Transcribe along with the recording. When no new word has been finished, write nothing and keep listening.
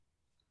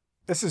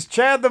This is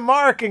Chad the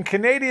Mark, and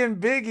Canadian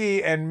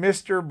Biggie and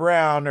Mr.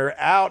 Brown are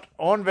out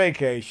on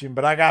vacation,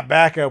 but I got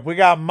backup. We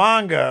got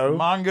Mongo.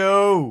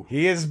 Mongo.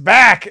 He is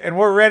back, and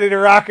we're ready to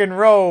rock and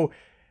roll.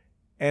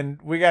 And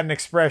we got an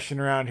expression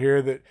around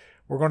here that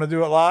we're going to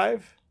do it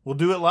live. We'll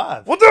do it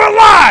live. We'll do it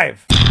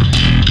live!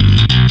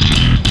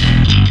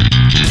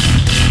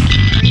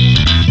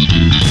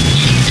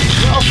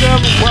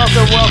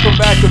 Welcome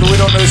back to the We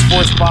Don't Know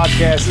Sports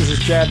Podcast. This is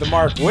Chad the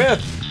Mark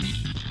with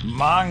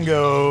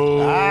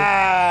Mongo.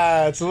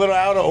 It's a little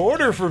out of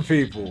order for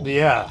people.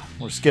 Yeah,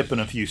 we're skipping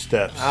a few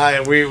steps.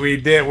 We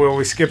did. Well,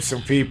 we skipped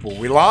some people.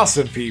 We lost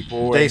some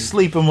people. They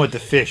sleeping with the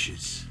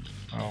fishes.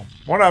 Oh,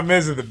 one of them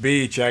is at the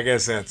beach. I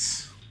guess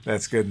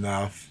that's good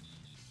enough.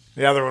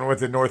 The other one went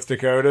to North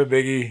Dakota.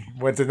 Biggie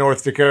went to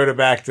North Dakota,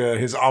 back to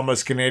his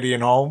almost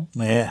Canadian home.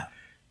 Yeah.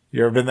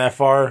 You ever been that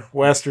far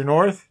west or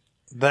north?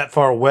 That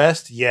far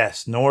west?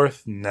 Yes.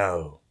 North?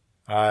 No.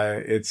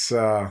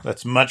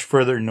 That's much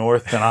further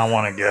north than I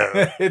want to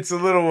go. It's a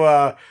little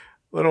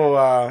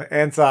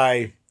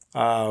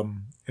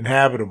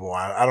inhabitable.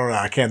 I don't know.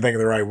 I can't think of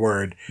the right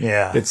word.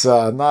 Yeah. It's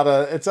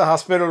it's a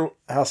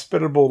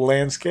hospitable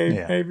landscape,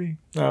 yeah. Maybe.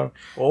 No.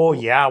 Oh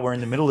yeah, we're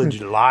in the middle of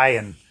July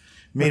and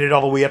made it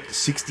all the way up to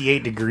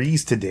 68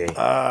 degrees today.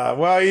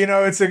 Well,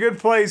 it's a good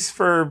place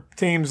for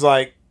teams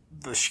like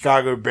the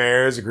Chicago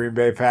Bears, the Green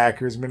Bay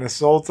Packers,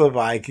 Minnesota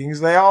Vikings.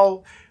 They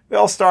all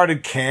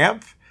started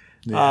camp.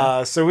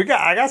 Yeah. So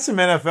I got some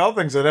NFL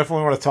things I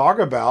definitely want to talk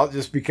about,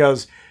 just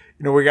because,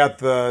 we got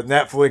the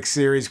Netflix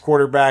series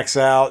Quarterbacks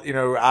out.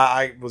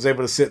 I was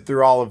able to sit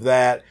through all of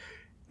that,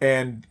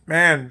 and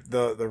man,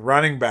 the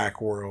running back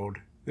world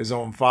is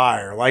on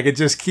fire. Like, it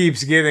just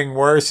keeps getting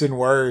worse and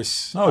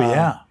worse. Oh,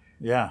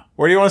 yeah.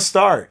 Where do you want to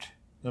start?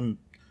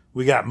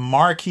 We got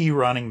marquee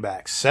running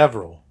backs,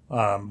 several.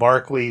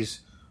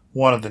 Barkley's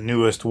one of the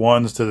newest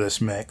ones to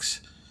this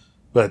mix.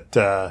 But,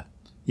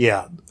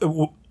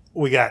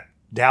 we got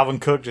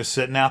Dalvin Cook just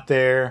sitting out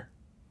there.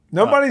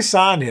 Nobody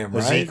signed him,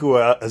 right?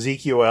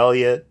 Ezekiel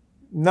Elliott.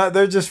 No,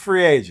 they're just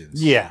free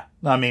agents. Yeah.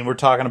 I mean, we're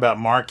talking about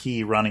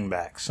marquee running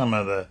backs. Some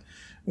of the,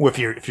 if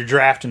you're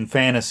drafting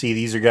fantasy,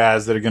 these are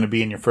guys that are going to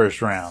be in your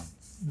first round.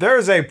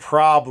 There's a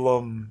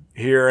problem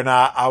here, and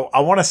I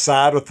want to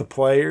side with the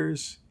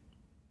players,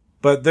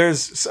 but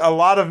there's a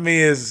lot of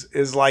me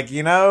is like,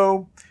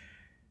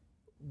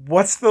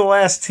 what's the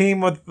last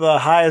team with the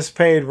highest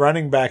paid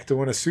running back to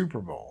win a Super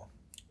Bowl?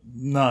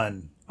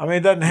 None. I mean,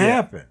 it doesn't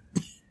happen.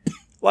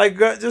 Like,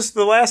 just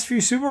the last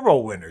few Super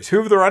Bowl winners. Who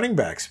have the running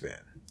backs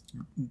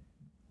been?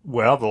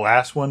 Well, the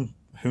last one,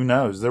 who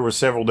knows? There were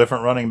several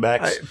different running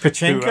backs.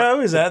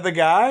 Pachenko, is that the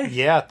guy?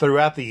 Yeah,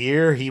 throughout the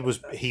year, he was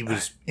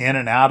in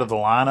and out of the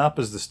lineup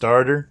as the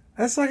starter.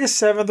 That's like a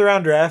 7th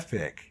round draft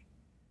pick.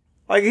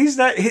 Like,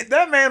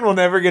 that man will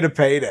never get a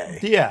payday.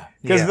 Yeah,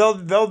 because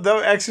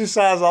they'll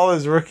exercise all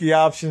his rookie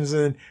options,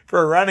 and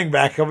for a running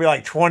back, he'll be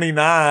like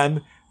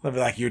 29. They'll be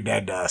like, "You're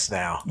dead to us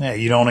now." Yeah,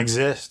 you don't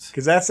exist.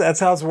 Because that's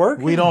how it's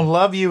working. We don't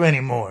love you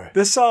anymore.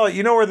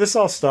 Where this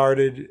all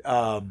started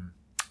a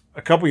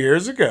couple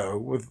years ago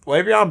with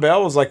Le'Veon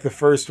Bell was like the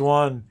first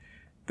one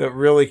that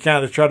really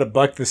kind of tried to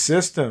buck the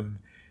system,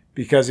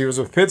 because he was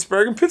with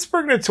Pittsburgh, and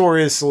Pittsburgh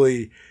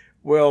notoriously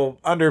will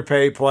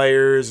underpay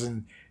players,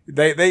 and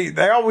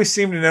they always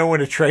seem to know when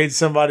to trade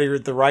somebody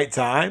at the right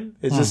time.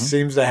 It just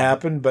seems to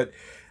happen. But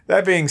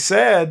that being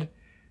said,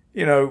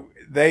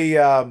 they.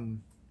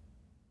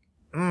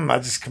 I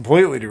just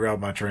completely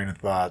derailed my train of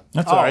thought.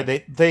 That's all right.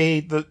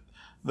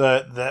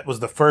 That was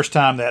the first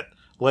time that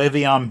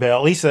Le'Veon Bell,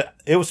 at least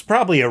it was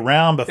probably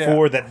around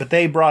before that, but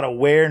they brought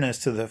awareness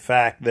to the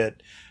fact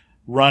that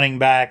running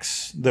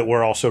backs that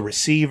were also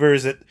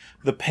receivers, that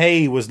the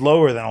pay was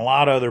lower than a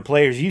lot of other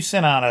players. You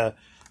sent out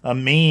a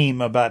meme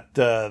about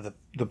the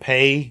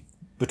pay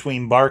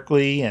between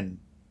Barkley and...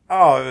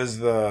 Oh, it was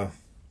the...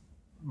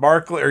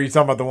 Barkley, are you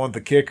talking about the one with the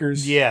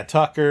kickers? Yeah,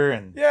 Tucker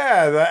and...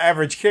 Yeah, the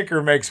average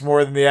kicker makes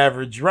more than the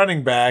average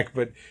running back,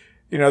 but,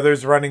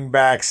 there's running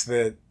backs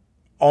that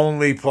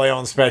only play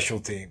on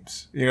special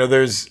teams.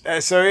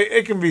 So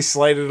it can be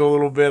slated a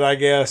little bit, I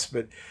guess,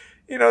 but,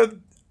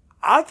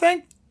 I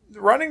think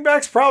running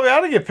backs probably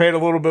ought to get paid a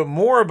little bit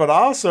more, but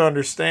I also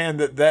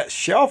understand that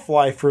shelf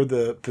life for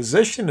the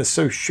position is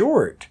so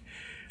short.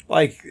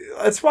 Like,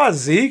 that's why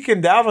Zeke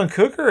and Dalvin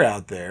Cook are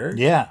out there.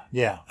 Yeah.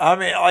 I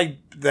mean, like,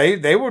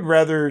 they would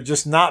rather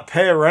just not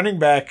pay a running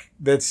back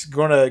that's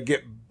going to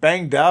get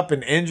banged up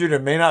and injured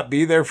and may not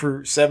be there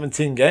for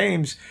 17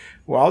 games.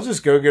 Well, I'll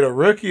just go get a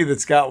rookie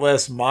that's got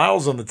less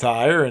miles on the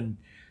tire and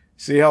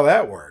see how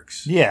that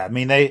works. Yeah, I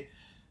mean, they're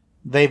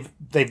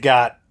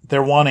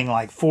wanting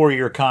like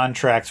 4-year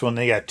contracts when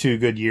they got 2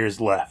 good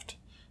years left.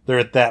 They're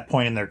at that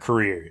point in their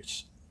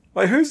careers.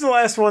 Like, who's the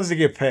last ones to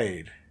get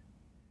paid?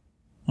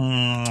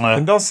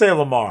 And don't say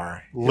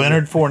Lamar.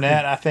 Leonard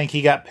Fournette, I think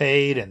he got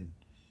paid, and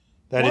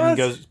that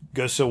didn't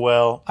go so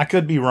well. I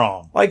could be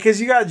wrong. Like, because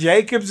you got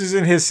Jacobs is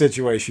in his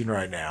situation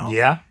right now.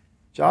 Yeah.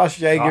 Josh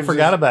Jacobs. I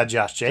forgot about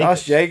Josh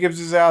Jacobs. Josh Jacobs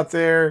is out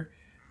there.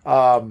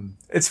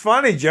 It's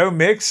funny. Joe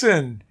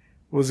Mixon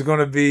was going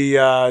to be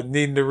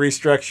needing to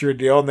restructure a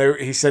deal, and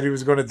he said he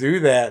was going to do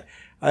that.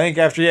 I think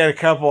after he had a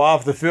couple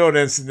off the field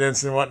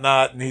incidents and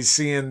whatnot, and he's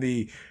seeing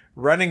the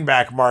running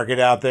back market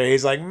out there,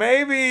 he's like,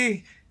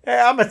 maybe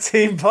I'm a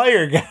team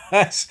player,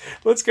 guys.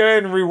 Let's go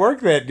ahead and rework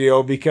that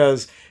deal,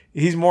 because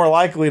he's more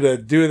likely to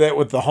do that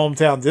with the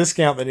hometown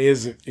discount than he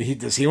is.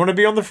 Does he want to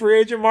be on the free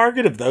agent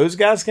market if those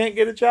guys can't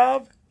get a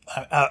job?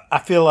 I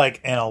feel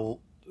like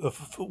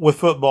with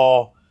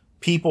football,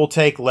 people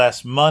take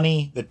less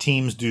money, the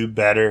teams do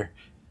better.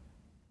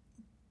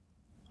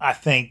 I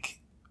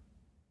think.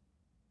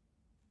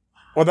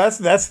 Well,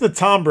 that's the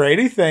Tom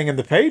Brady thing in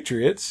the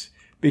Patriots,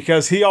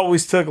 because he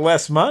always took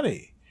less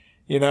money.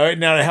 You know,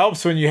 now it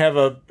helps when you have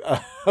a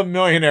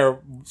millionaire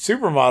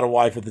supermodel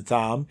wife at the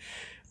time,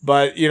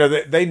 but you know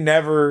they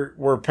never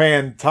were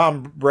paying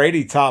Tom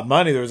Brady top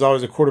money. There was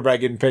always a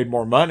quarterback getting paid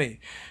more money.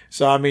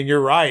 So I mean, you're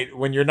right.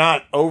 When you're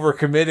not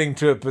overcommitting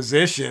to a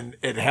position,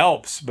 it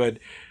helps. But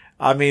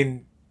I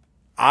mean,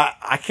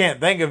 I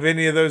can't think of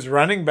any of those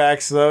running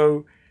backs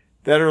though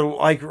that are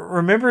like,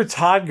 remember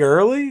Todd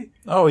Gurley?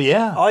 Oh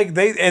yeah.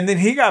 And then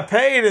he got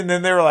paid, and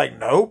then they were like,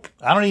 nope.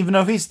 I don't even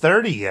know if he's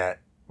 30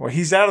 yet. Well,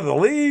 he's out of the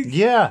league.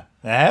 Yeah,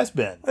 it has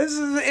been. This is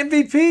an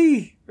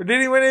MVP. Or did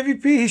he win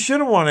MVP? He should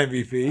have won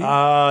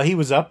MVP. He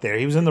was up there.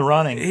 He was in the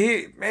running.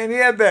 He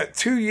had that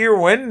 2-year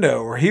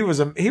window where he was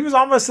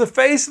almost the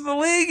face of the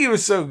league. He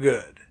was so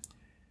good.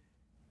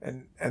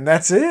 And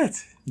that's it.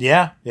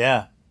 Yeah.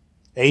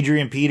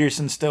 Adrian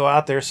Peterson's still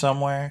out there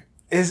somewhere.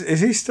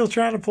 Is he still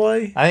trying to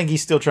play? I think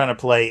he's still trying to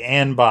play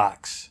and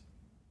box.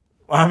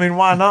 I mean,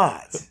 why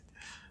not?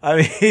 I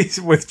mean,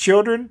 he's with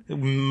children?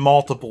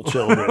 Multiple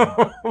children.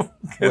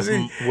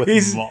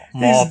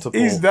 Multiple.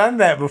 He's done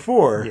that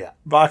before. Yeah.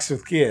 Box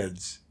with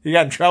kids. He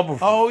got in trouble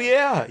for Oh,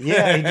 yeah.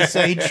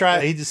 He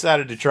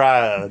decided to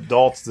try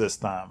adults this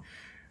time.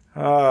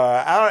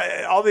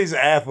 All these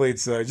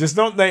athletes, though, just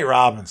don't Nate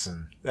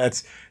Robinson.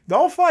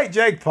 Don't fight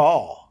Jake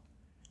Paul.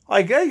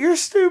 Like, hey, you're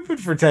stupid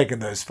for taking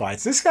those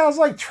fights. This guy's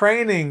like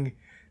training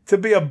to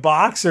be a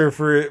boxer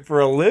for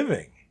a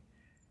living,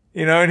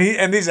 you know.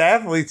 And these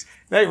athletes,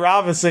 Nate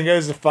Robinson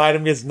goes to fight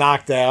him, gets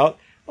knocked out.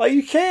 Like,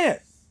 you can't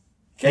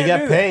he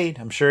got paid.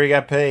 I'm sure he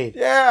got paid.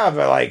 Yeah,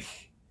 but like,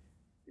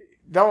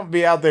 don't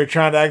be out there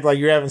trying to act like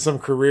you're having some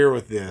career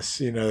with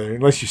this, you know,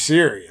 unless you're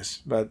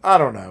serious. But I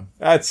don't know.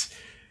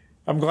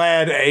 I'm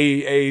glad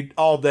a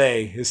all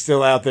day is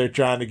still out there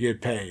trying to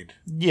get paid.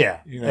 Yeah,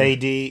 you know?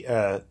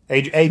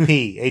 AP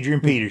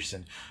Adrian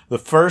Peterson,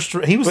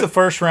 he was the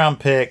first round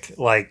pick,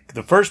 like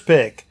the first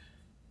pick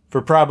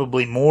for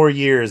probably more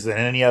years than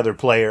any other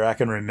player I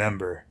can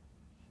remember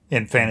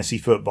in fantasy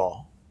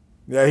football.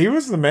 Yeah, he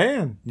was the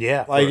man.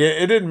 Yeah, like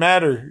it didn't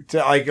matter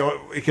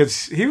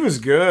because he was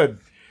good.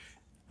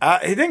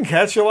 He didn't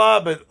catch a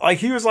lot, but like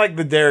he was like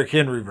the Derrick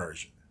Henry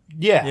version.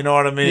 Yeah. You know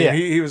what I mean? Yeah.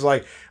 He was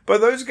like, but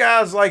those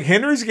guys, like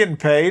Henry's getting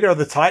paid. Are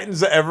the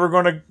Titans ever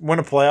going to win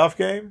a playoff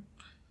game?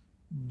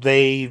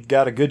 They've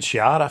got a good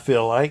shot, I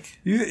feel like.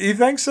 You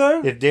think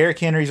so? If Derrick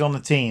Henry's on the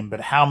team, but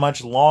how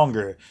much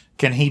longer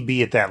can he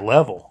be at that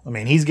level? I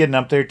mean, he's getting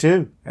up there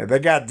too. Hey, they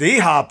got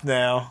D-Hop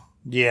now.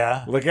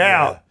 Yeah. Look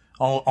out.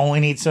 Yeah. Only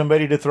need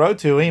somebody to throw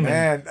to him.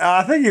 Man,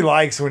 I think he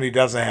likes when he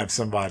doesn't have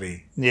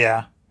somebody.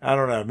 Yeah. I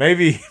don't know.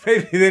 Maybe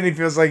then he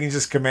feels like he can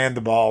just command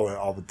the ball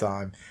all the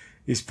time.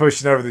 He's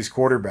pushing over these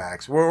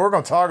quarterbacks. We're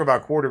going to talk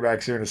about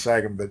quarterbacks here in a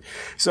second. But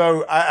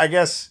so I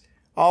guess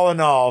all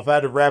in all, if I had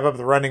to wrap up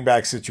the running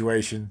back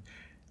situation,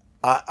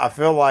 I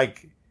feel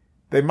like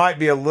they might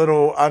be a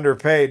little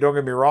underpaid. Don't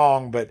get me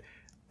wrong, but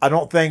I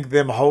don't think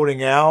them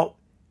holding out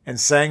and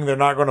saying they're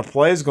not going to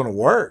play is going to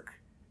work,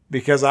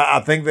 because I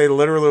think they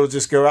literally will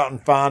just go out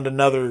and find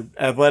another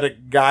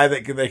athletic guy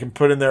that they can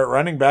put in there at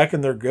running back,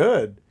 and they're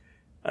good.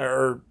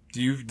 Or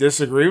do you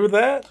disagree with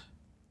that?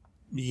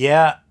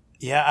 Yeah,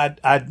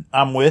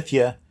 I'm with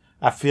you.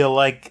 I feel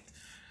like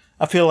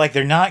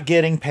they're not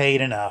getting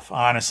paid enough,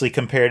 honestly,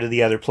 compared to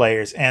the other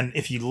players. And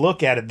if you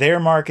look at it,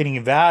 their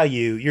marketing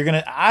value,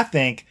 I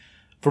think,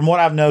 from what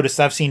I've noticed,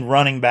 I've seen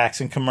running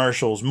backs in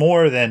commercials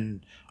more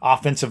than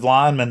offensive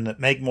linemen that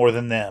make more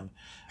than them,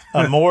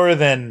 more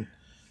than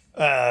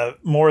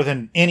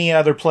any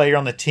other player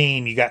on the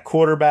team. You got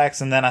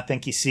quarterbacks, and then I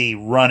think you see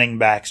running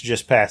backs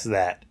just past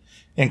that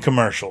in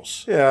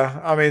commercials. Yeah,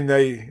 I mean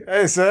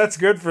so that's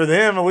good for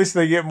them. At least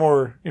they get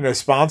more,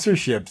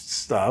 sponsorship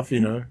stuff.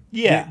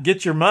 Yeah,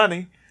 get your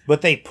money.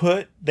 But they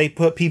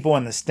put people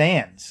in the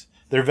stands.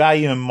 Their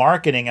value in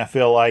marketing, I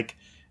feel like,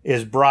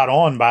 is brought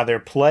on by their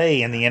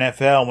play in the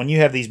NFL. When you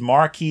have these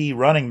marquee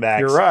running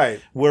backs, you're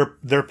right, where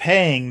they're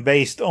paying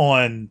based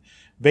on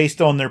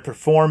their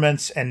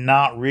performance and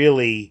not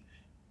really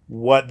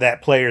what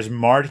that player's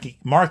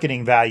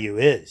marketing value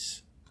is.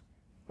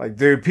 Like,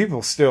 dude,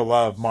 people still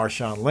love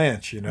Marshawn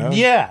Lynch,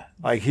 Yeah.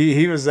 Like,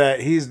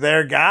 he's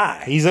their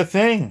guy. He's a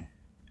thing.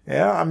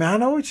 Yeah, I mean, I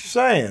know what you're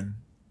saying.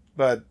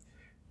 But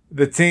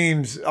the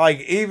teams,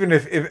 like, even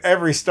if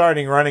every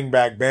starting running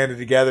back banded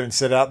together and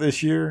sit out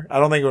this year, I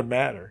don't think it would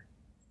matter.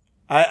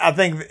 I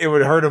think it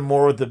would hurt them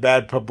more with the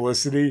bad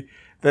publicity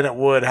than it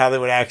would how they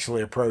would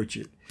actually approach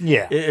it.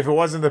 Yeah. If it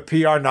wasn't the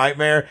PR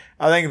nightmare,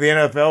 I think the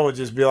NFL would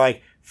just be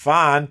like,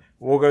 fine,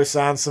 we'll go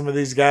sign some of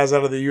these guys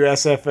out of the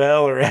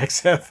USFL or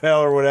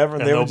XFL or whatever.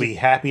 And they'll be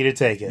happy to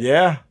take it.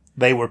 Yeah.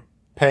 They were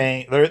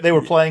paying, they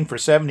were playing for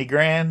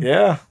 $70,000.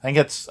 Yeah. I think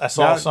I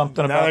saw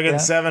something about that. Now they're getting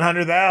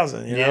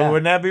 $700,000. You know,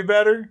 wouldn't that be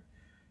better?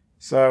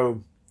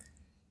 So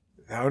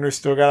the owners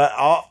still got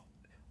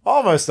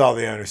almost all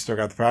the owners still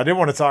got the power. I did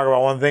want to talk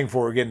about one thing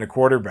before we get into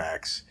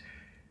quarterbacks.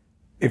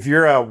 If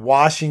you're a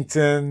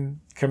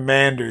Washington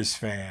Commanders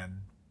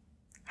fan,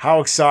 how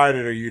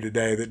excited are you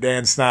today that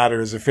Dan Snyder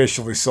has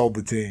officially sold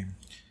the team?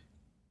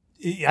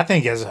 I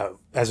think as a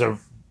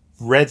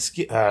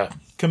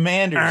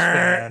Commanders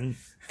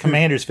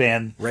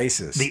fan,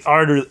 racist. The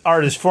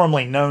art is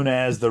formerly known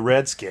as the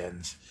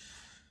Redskins.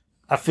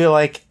 I feel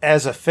like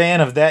as a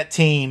fan of that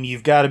team,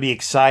 you've got to be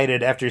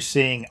excited after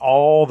seeing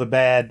all the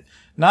bad,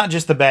 not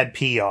just the bad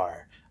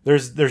PR.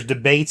 There's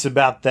debates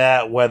about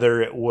that,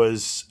 whether it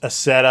was a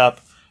setup,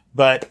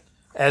 but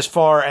as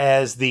far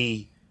as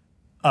the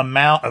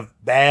amount of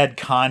bad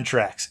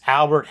contracts,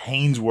 Albert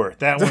Hainsworth,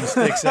 that one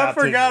sticks out.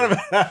 I forgot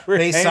about Albert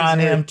They Hainsworth.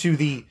 signed him to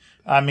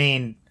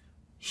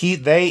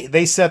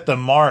they set the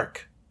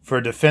mark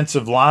for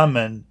defensive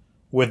linemen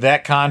with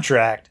that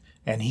contract,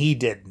 and he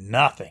did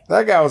nothing.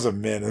 That guy was a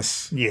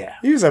menace. Yeah.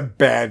 He was a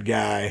bad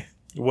guy.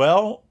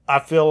 Well, I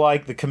feel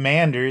like the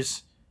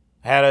Commanders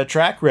had a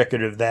track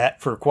record of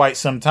that for quite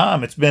some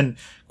time. It's been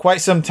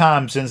quite some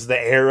time since the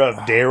era of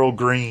Darryl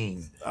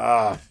Green.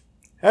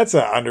 That's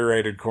an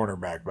underrated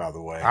cornerback, by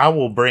the way. I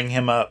will bring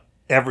him up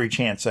every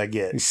chance I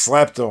get. He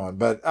slept on.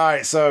 But, all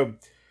right, so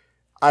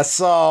I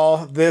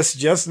saw this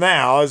just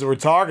now as we're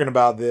talking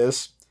about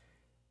this.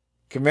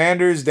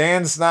 Commanders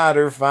Dan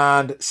Snyder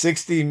fined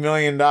 $60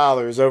 million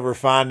over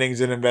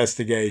findings and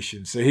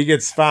investigations. So he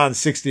gets fined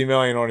 $60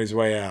 million on his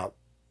way out.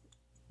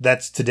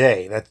 That's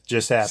today. That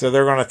just happened. So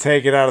they're going to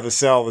take it out of the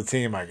sale of the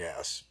team, I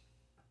guess.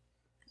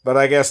 But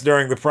I guess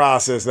during the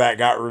process, that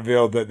got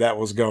revealed that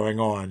was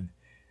going on.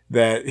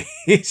 That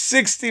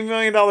 $60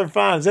 million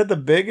fine. Is that the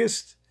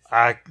biggest?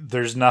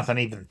 There's nothing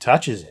even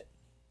touches it.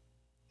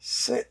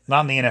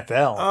 Not in the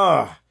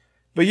NFL.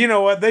 But you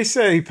know what? They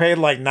said he paid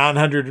like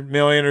 $900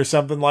 million or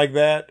something like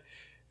that,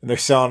 and they're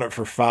selling it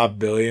for $5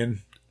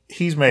 billion.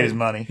 He's made his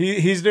money.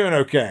 He's doing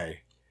okay.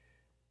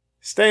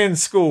 Stay in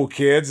school,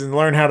 kids, and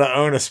learn how to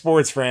own a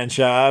sports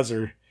franchise,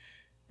 or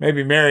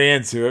maybe marry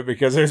into it,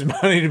 because there's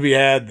money to be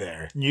had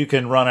there. You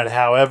can run it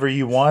however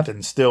you want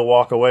and still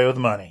walk away with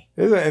money.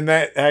 Isn't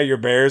that how your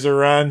Bears are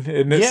run?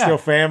 Isn't it still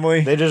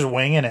family? They're just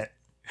winging it.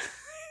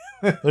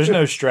 There's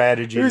no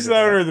strategy. Who's the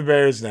owner of the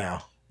Bears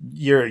now?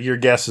 Your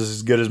guess is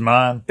as good as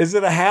mine. Is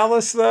it a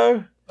Hallis,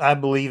 though? I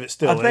believe it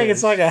still is. I think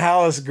it's like a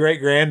Hallis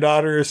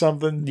great-granddaughter or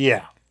something.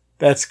 Yeah.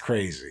 That's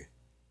crazy.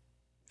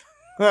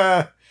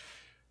 Oh,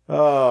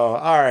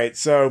 all right.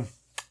 So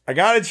I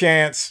got a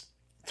chance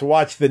to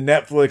watch the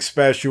Netflix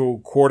special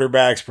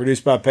Quarterbacks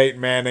produced by Peyton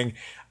Manning.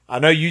 I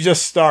know you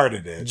just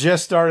started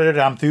it.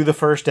 I'm through the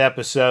first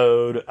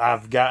episode.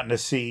 I've gotten to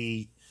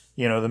see,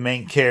 the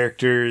main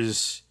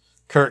characters.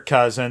 Kirk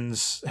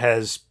Cousins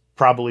has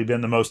probably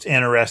been the most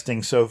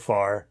interesting so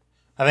far.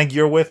 I think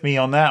you're with me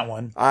on that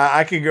one.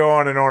 I could go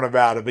on and on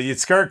about it, but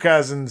it's Kirk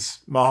Cousins,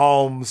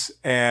 Mahomes,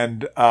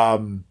 and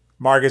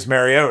Marcus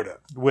Mariota.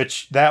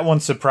 Which, that one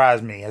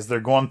surprised me as they're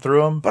going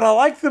through them. But I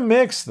like the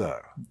mix,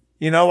 though.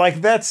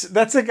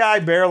 That's a guy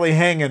barely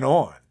hanging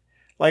on.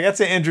 Like, that's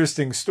an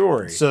interesting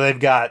story. So they've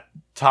got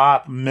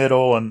top,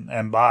 middle,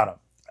 and bottom.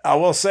 I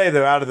will say,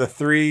 though, out of the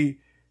three,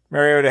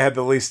 Mariota had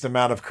the least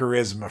amount of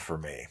charisma for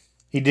me.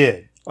 He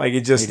did. Like,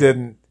 he just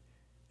didn't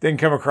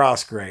come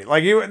across great.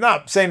 Like,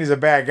 not saying he's a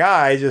bad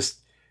guy,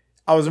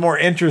 I was more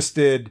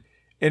interested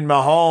in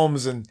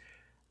Mahomes. And,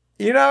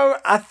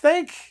 I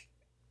think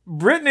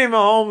Brittany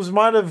Mahomes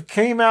might have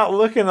came out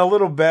looking a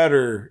little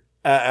better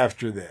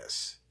after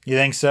this. You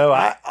think so?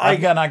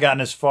 I've not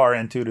gotten as far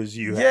into it as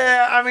you have.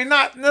 Yeah, I mean,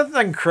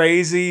 nothing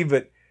crazy,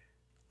 but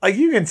like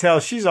you can tell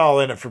she's all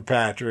in it for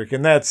Patrick,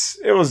 and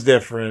it was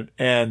different.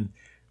 And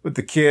with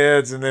the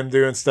kids and them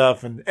doing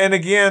stuff. And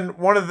again,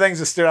 one of the things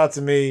that stood out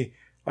to me,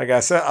 like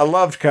I said, I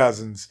loved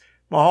Cousins.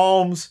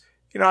 Mahomes,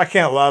 I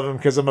can't love him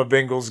because I'm a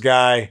Bengals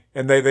guy,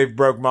 and they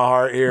broke my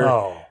heart here.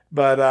 Oh.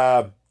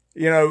 But,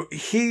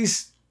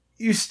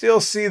 you still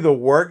see the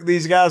work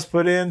these guys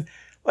put in.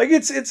 Like,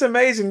 it's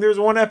amazing. There's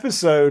one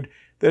episode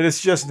that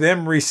it's just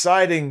them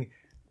reciting,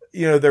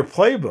 their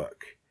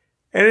playbook.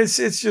 And it's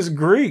just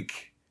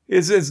Greek.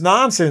 It's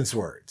nonsense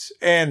words.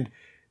 And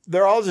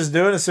they're all just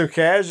doing it so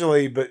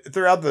casually, but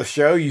throughout the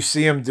show, you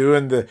see them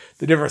doing the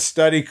different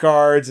study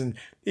cards and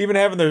even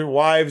having their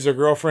wives or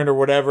girlfriend or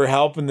whatever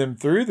helping them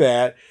through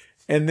that.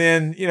 And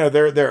then,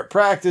 they're at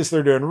practice,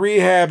 they're doing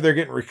rehab, they're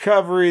getting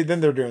recovery, then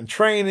they're doing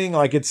training.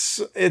 Like, it's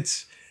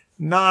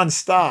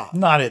nonstop.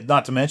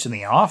 Not to mention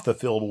the off the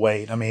field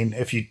weight. I mean,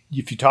 if you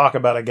talk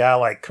about a guy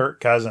like Kirk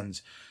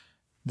Cousins,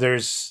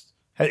 is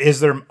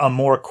there a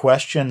more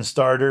questioned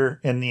starter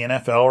in the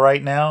NFL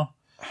right now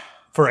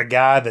for a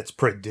guy that's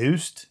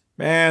produced?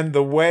 Man,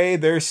 the way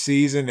their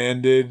season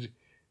ended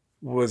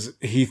was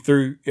he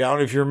threw, I don't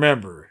know if you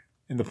remember,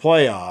 in the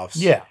playoffs.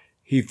 Yeah.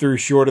 He threw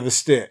short of the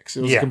sticks.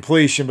 It was a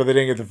completion, but they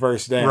didn't get the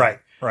first down. Right.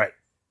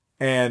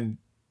 And,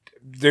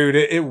 dude,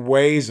 it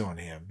weighs on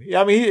him.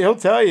 I mean, he'll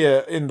tell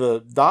you in the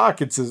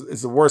doc it's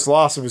the worst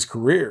loss of his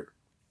career.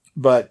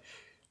 But,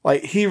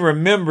 like, he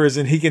remembers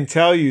and he can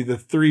tell you the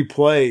 3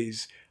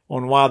 plays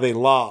on why they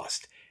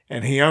lost.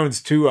 And he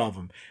owns 2 of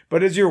them.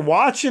 But as you're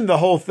watching the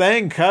whole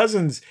thing,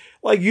 Cousins,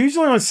 like,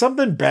 usually when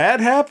something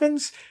bad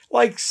happens,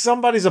 like,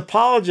 somebody's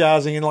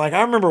apologizing. And, like,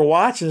 I remember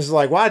watching this,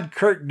 like, why'd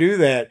Kirk do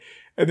that?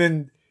 And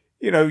then,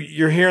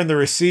 you're hearing the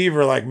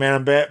receiver, like, man,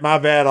 I'm bad, my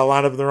bad, I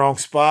lined up in the wrong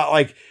spot.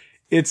 Like,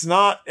 it's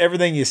not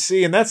everything you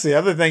see. And that's the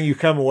other thing you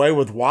come away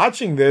with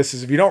watching this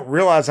is if you don't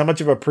realize how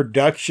much of a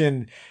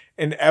production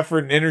and effort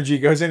and energy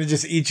goes into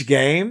just each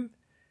game,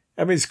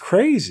 I mean, it's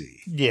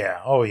crazy.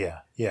 Yeah. Oh, yeah.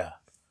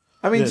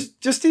 I mean,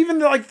 just even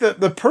like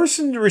the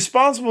person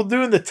responsible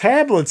doing the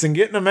tablets and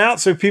getting them out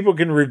so people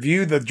can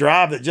review the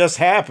drive that just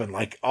happened,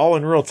 like all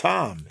in real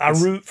time. I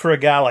root for a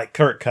guy like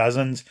Kirk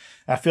Cousins.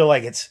 I feel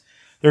like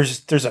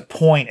there's a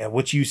point at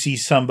which you see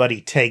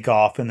somebody take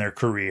off in their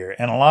career.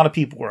 And a lot of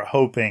people are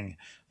hoping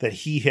that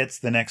he hits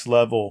the next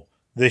level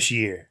this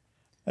year,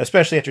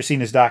 especially after seeing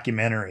his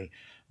documentary.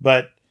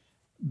 But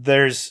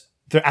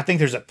I think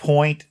there's a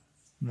point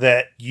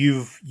that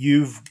you've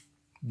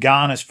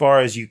gone as far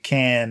as you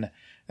can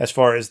as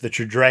far as the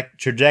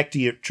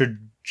trajectory.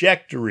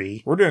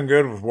 We're doing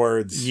good with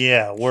words.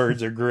 Yeah,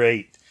 words are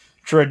great.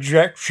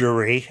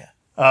 Trajectory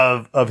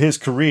of his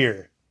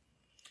career.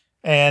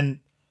 And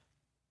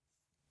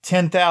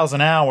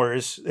 10,000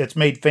 hours, it's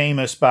made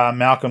famous by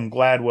Malcolm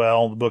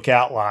Gladwell, the book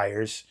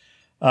Outliers.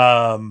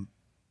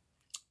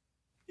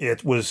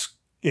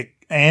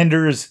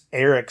 Anders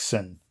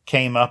Ericsson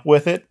came up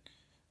with it.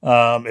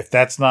 If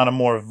that's not a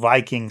more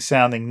Viking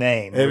sounding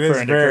name, it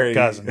referring to Kirk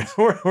Cousins.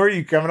 Where are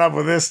you coming up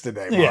with this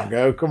today, Mongo?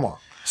 Yeah. Come on.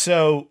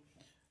 So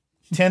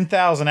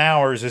 10,000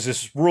 hours is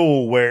this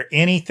rule where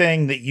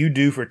anything that you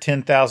do for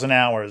 10,000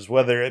 hours,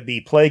 whether it be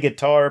play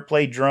guitar,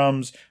 play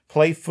drums,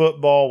 play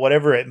football,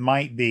 whatever it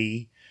might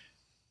be,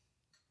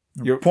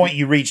 the point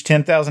you reach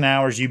 10,000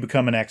 hours, you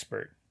become an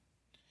expert.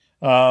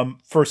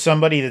 For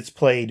somebody that's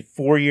played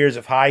 4 years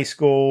of high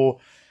school,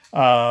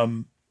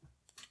 3-4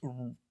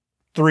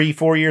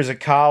 years of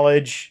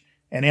college,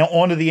 and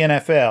on to the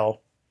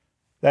NFL,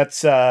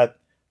 that's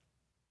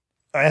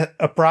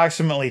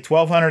approximately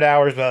 1,200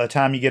 hours by the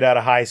time you get out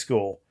of high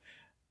school.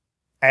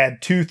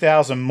 Add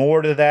 2,000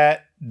 more to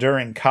that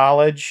during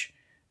college,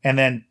 and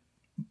then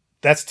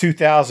that's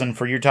 2,000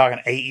 for, you're talking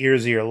 8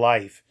 years of your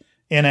life.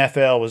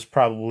 NFL was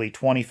probably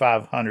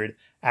 2,500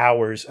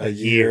 hours a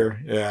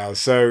year. Yeah.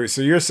 So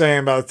you're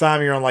saying by the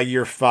time you're on like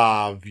year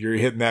 5, you're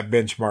hitting that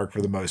benchmark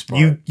for the most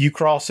part. You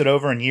cross it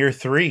over in year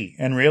 3,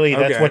 and really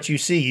that's what you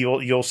see.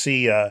 You'll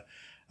see a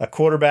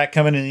quarterback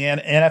coming in the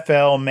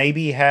NFL,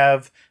 maybe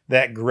have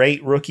that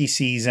great rookie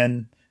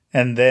season,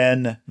 and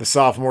then the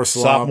sophomore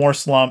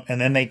slump, and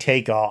then they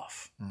take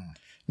off.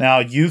 Now,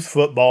 youth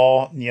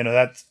football,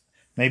 that's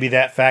maybe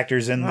that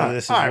factors into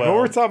this as well. But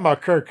we're talking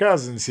about Kirk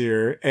Cousins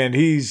here, and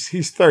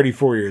he's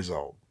 34 years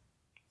old.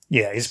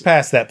 Yeah, he's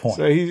past that point.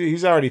 So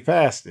he's already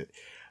past it.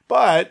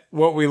 But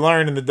what we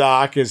learned in the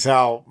doc is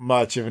how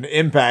much of an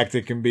impact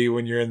it can be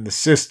when you're in the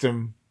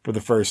system for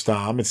the first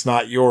time. It's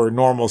not your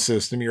normal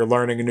system. You're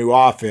learning a new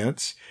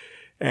offense.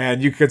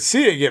 And you could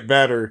see it get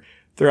better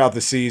throughout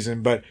the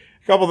season. But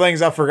a couple of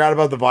things I forgot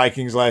about the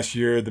Vikings last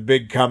year, the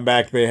big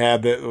comeback they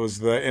had that was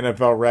the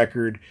NFL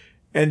record,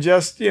 and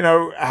just,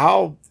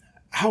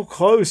 how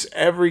close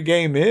every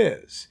game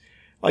is.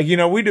 Like,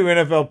 we do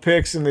NFL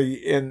picks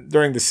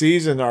during the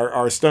season,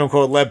 our Stone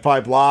Cold Lead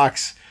Pipe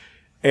locks,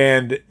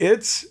 and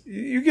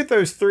you get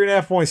those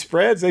 3.5 point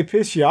spreads, they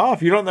piss you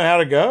off. You don't know how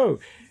to go.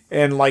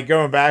 And like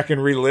going back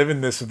and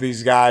reliving this with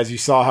these guys, you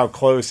saw how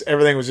close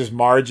everything was, just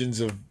margins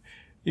of,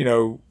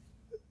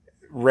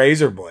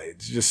 razor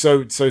blades, just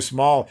so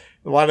small.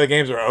 A lot of the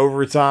games are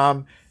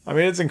overtime. I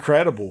mean, it's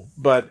incredible.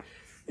 But,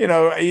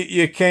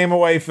 you came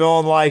away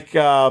feeling like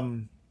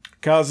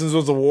Cousins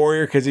was a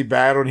warrior because he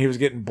battled and he was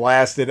getting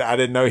blasted. I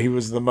didn't know he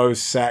was the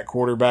most sacked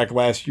quarterback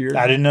last year.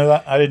 I didn't know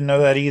that. I didn't know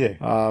that either.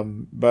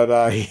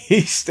 But he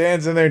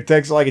stands in there and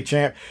takes it like a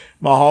champ.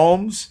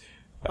 Mahomes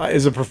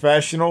is a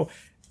professional,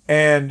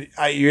 and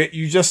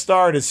you just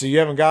started, so you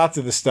haven't got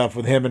to the stuff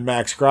with him and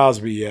Max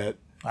Crosby yet.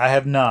 I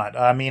have not.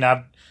 I mean,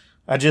 I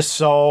just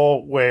saw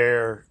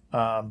where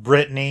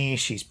Brittany,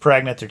 she's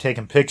pregnant. They're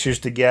taking pictures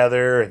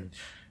together, and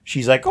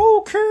she's like,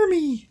 "Oh,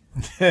 Kermie."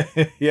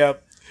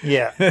 Yep.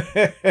 Yeah.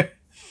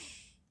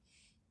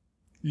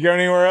 You go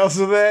anywhere else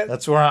with that?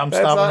 That's where I'm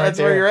stopping right there. That's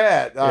where you're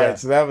at. All right,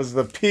 so that was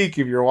the peak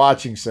of your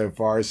watching so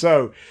far.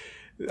 So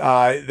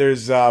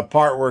there's a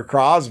part where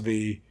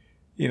Crosby,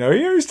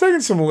 he's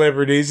taking some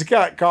liberties. He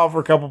got called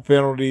for a couple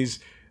penalties.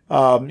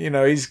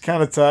 He's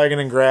kind of tugging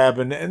and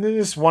grabbing. And then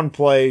just one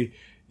play,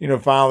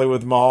 finally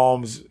with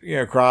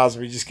Mahomes,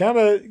 Crosby just kind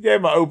of gave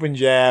him an open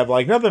jab,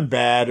 like nothing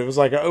bad. It was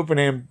like an open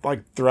hand,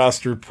 like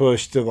thruster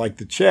push to like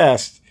the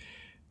chest.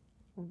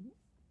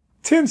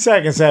 10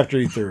 seconds after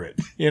he threw it,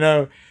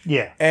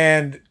 Yeah.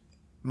 And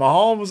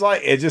Mahomes,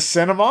 like, it just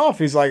sent him off.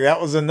 He's like,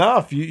 that was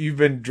enough. You've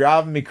been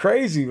driving me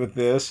crazy with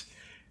this.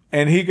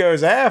 And he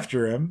goes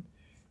after him.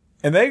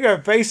 And they go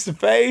face to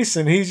face,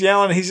 and he's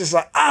yelling. He's just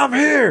like, I'm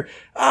here.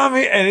 I'm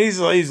here. And he's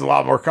a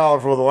lot more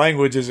colorful with the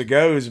language as it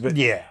goes. But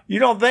yeah, you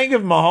don't think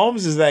of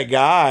Mahomes as that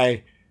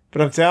guy.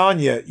 But I'm telling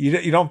you,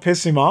 you don't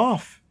piss him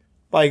off.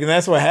 Like, and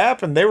that's what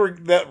happened.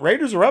 The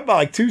Raiders were up by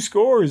like 2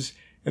 scores,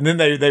 and then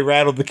they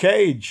rattled the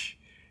cage.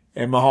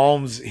 And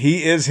Mahomes,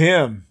 he is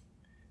him.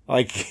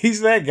 Like,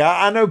 he's that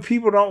guy. I know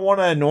people don't want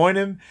to anoint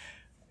him,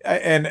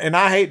 and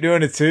I hate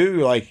doing it too.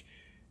 Like,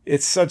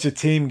 it's such a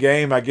team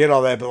game. I get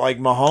all that, but like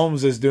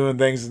Mahomes is doing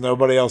things that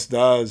nobody else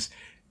does,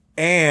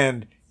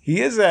 and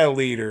he is that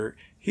leader.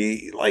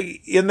 He,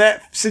 like, in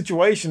that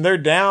situation, they're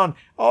down.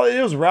 All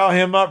it was rile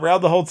him up, rile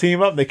the whole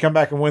team up, and they come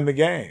back and win the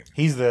game.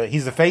 He's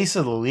the face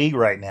of the league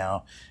right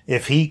now.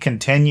 If he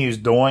continues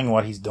doing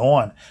what he's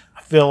doing,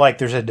 I feel like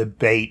there's a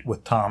debate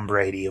with Tom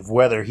Brady of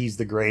whether he's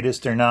the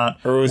greatest or not.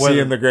 Or was he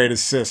in the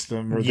greatest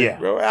system?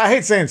 I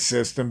hate saying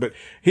system, but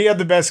he had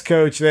the best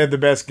coach. They had the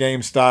best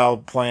game style,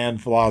 plan,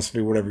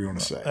 philosophy, whatever you want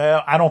to say.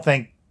 I don't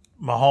think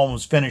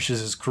Mahomes finishes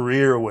his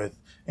career with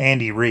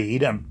Andy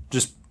Reid. I'm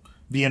just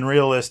being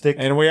realistic.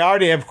 And we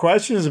already have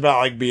questions about,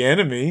 like,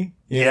 Bieniemy.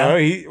 You know,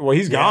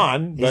 he's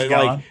gone. He's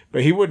gone.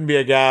 But he wouldn't be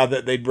a guy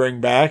that they'd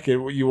bring back.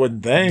 You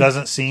wouldn't think.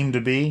 Doesn't seem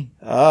to be.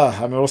 I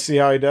mean, we'll see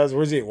how he does.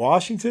 Where's he at?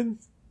 Washington?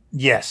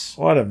 Yes.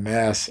 What a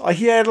mess. Like,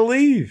 he had to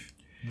leave.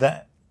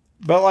 But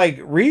like,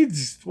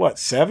 Reed's what,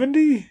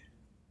 70?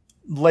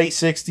 Late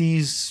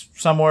 60s,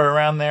 somewhere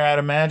around there, I'd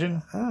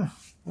imagine.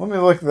 Let me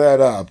look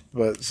that up.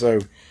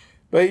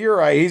 But you're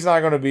right. He's not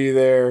going to be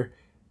there.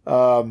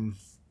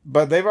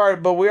 But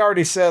we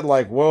already said,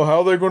 like, well, how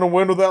are they going to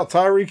win without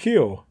Tyreek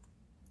Hill?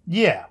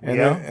 Yeah.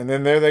 And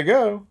then there they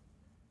go.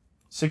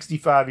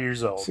 65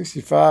 years old.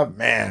 65,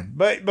 man.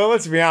 But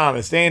let's be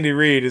honest, Andy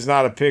Reid is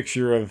not a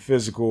picture of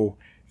physical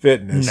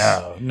fitness.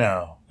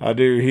 No. I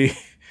do.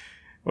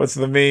 What's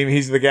the meme?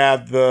 He's the guy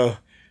at the,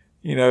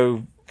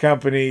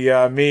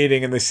 company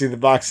meeting, and they see the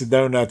box of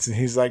donuts, and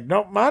he's like,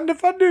 "Don't mind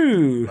if I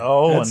do."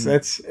 Oh,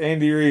 that's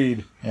Andy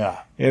Reid.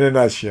 Yeah, in a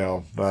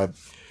nutshell. But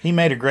he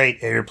made a great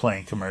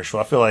airplane commercial.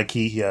 I feel like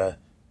he.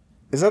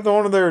 Is that the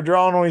one where they were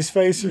drawing on his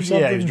face or something?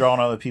 Yeah, he was drawing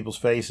other people's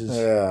faces.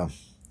 Yeah,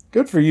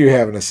 good for you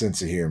having a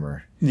sense of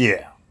humor.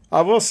 Yeah,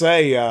 I will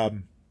say,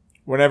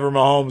 whenever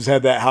Mahomes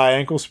had that high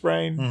ankle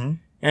sprain, mm-hmm.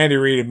 Andy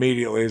Reid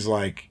immediately is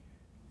like,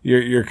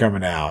 "You're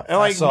coming out." And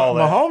like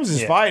Mahomes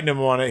is fighting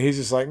him on it. He's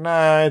just like,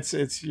 "Nah,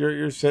 it's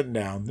you're sitting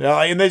down."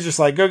 And they just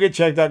like, "Go get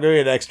checked out, go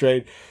get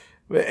X-rayed."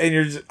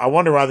 And I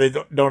wonder why they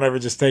don't ever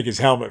just take his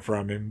helmet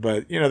from him.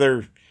 But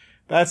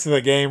that's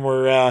the game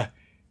where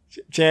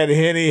Chad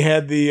Henne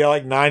had the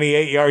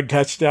 98-yard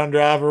touchdown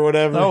drive or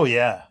whatever. Oh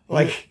yeah,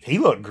 like he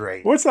looked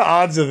great. What's the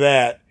odds of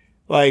that?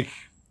 Like,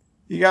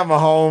 you got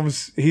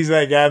Mahomes, he's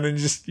that guy, and then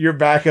just your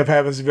backup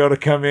happens to be able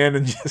to come in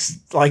and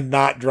just like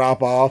not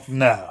drop off.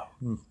 No.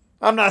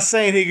 I'm not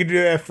saying he could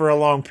do that for a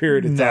long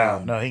period of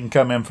time. No, he can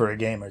come in for a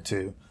game or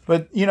two.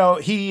 But,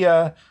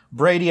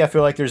 Brady, I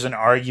feel like there's an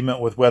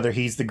argument with whether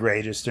he's the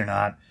greatest or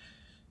not.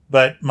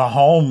 But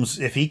Mahomes,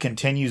 if he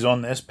continues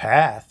on this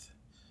path,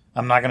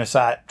 I'm not going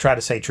to try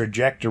to say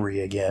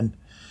trajectory again.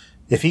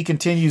 If he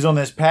continues on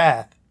this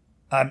path,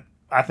 I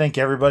think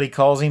everybody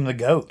calls him the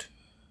GOAT.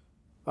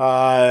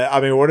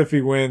 What if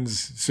he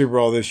wins Super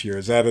Bowl this year?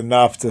 Is that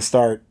enough to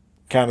start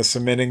kind of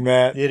cementing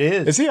that? It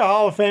is. Is he a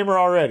Hall of Famer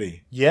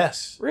already?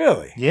 Yes.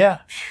 Really? Yeah.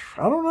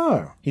 I don't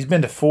know. He's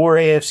been to 4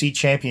 AFC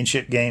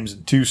championship games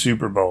and 2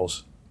 Super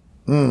Bowls.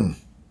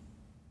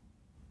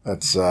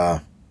 That's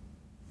a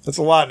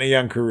lot in a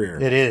young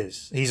career. It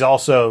is. He's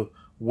also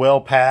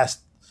well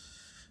past.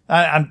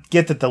 I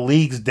get that the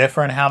league's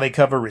different. How they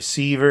cover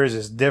receivers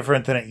is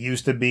different than it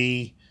used to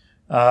be.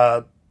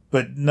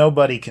 But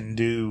nobody can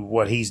do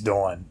what he's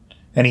doing.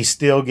 And he's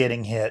still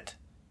getting hit.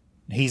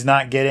 I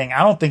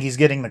don't think he's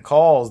getting the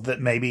calls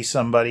that maybe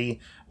somebody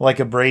like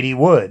a Brady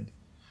would.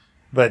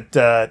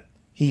 But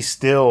he's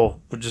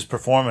still just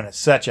performing at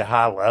such a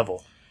high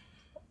level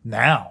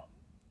now.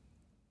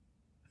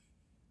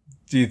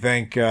 Do you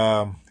think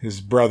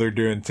his brother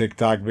doing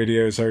TikTok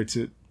videos hurts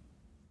it?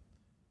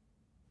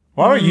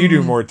 Why don't you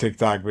do more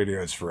TikTok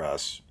videos for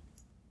us?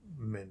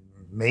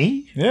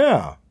 Me?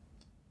 Yeah.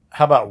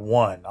 How about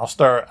one? I'll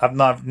start.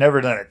 I've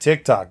never done a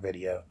TikTok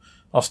video.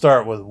 I'll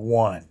start with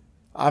one.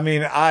 I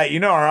mean,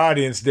 our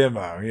audience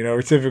demo,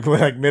 we're typically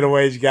like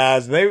middle-aged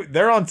guys.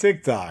 They're on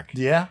TikTok.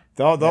 Yeah.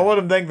 Don't let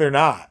them think they're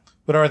not.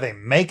 But are they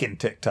making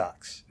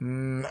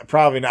TikToks?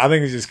 Probably not. I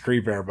think it's just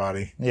creep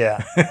everybody.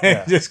 Yeah.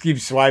 Just keep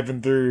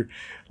swiping through,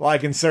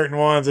 liking certain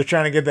ones. They're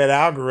trying to get that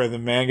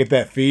algorithm, man, get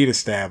that feed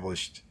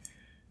established.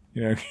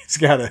 It's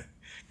gotta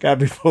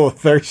be full of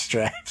thirst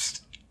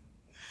traps.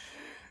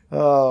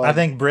 I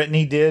think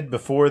Brittany did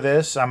before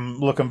this. I'm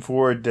looking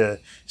forward to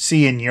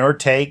seeing your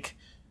take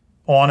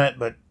on it,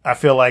 but I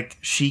feel like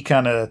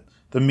the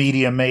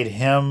media made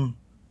him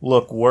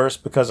look worse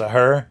because of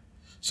her.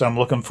 So I'm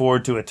looking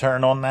forward to a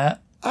turn on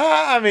that.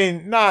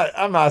 I'm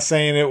not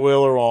saying it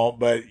will or won't,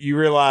 but you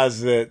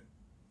realize that,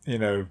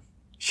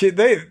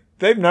 they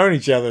they've known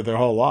each other their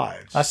whole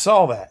lives. I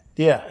saw that.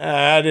 Yeah.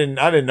 I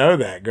didn't know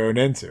that going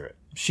into it.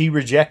 She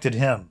rejected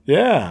him.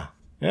 Yeah.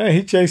 Yeah,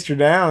 he chased her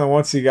down, and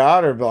once he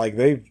got her, like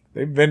they've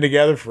been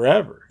together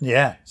forever.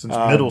 Yeah, since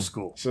middle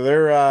school. So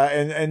they're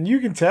and you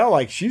can tell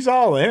like she's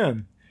all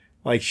in.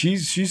 Like she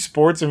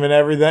supports him and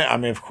everything. I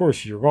mean, of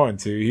course you're going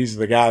to. He's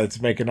the guy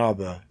that's making all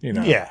the,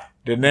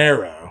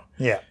 dinero.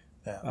 Yeah.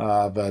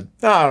 But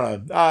I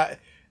don't know.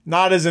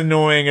 Not as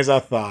annoying as I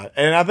thought.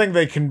 And I think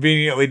they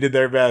conveniently did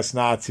their best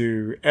not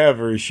to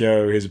ever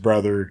show his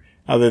brother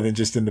other than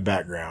just in the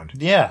background.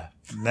 Yeah.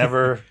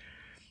 Never.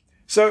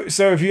 So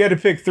if you had to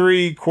pick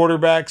 3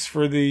 quarterbacks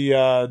for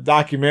the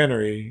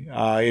documentary,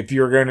 if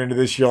you were going into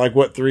this year, like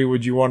what 3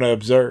 would you want to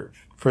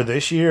observe? For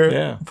this year?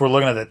 Yeah. If we're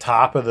looking at the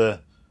top of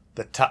the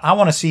top, I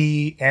want to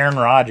see Aaron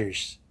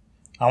Rodgers.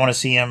 I want to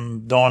see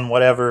him doing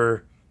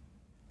whatever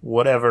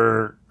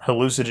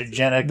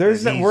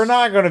hallucinogenic. We're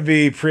not going to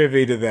be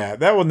privy to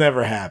that. That will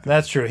never happen.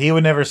 That's true. He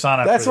would never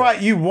sign up. That's why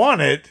you want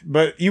it,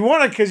 but you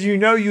want it because you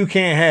know you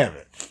can't have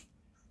it.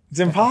 It's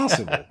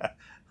impossible.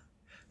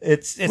 We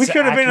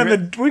could have been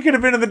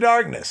in the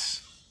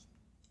darkness.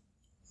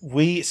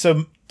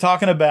 So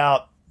talking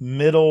about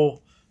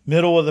middle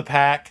of the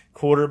pack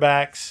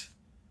quarterbacks.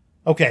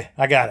 Okay,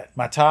 I got it.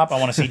 My top, I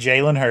want to see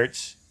Jalen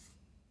Hurts.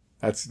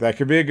 That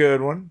could be a good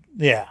one.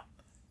 Yeah.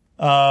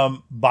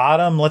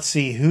 Bottom, let's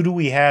see. Who do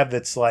we have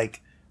that's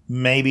like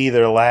maybe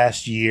their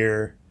last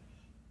year?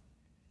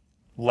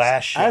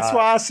 Last shot. That's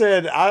why I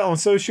said on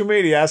social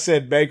media, I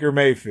said Baker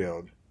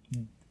Mayfield.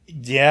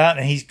 Yeah,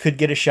 and he could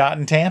get a shot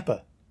in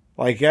Tampa.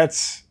 Like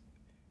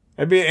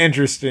that'd be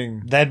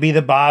interesting. That'd be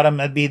the bottom.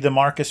 That'd be the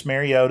Marcus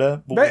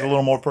Mariota with a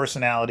little more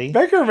personality.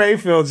 Baker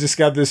Mayfield's just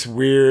got this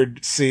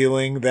weird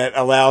ceiling that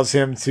allows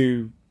him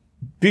to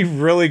be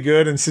really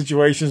good in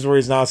situations where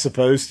he's not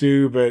supposed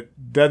to, but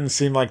doesn't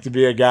seem like to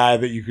be a guy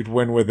that you could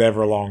win with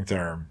ever long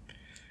term.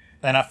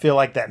 And I feel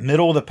like that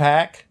middle of the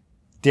pack,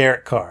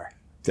 Derek Carr.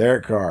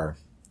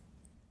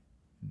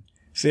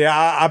 See,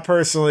 I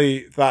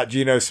personally thought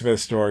Geno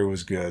Smith's story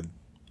was good.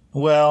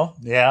 Well,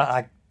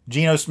 yeah,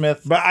 Geno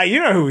Smith. But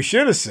you know who we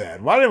should have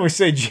said? Why didn't we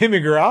say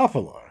Jimmy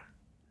Garoppolo?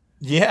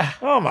 Yeah.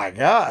 Oh my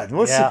God.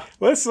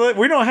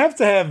 We don't have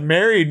to have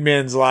married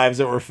men's lives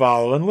that we're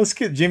following. Let's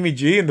get Jimmy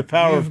G and the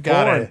power of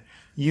porn.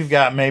 You've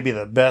got maybe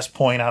the best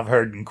point I've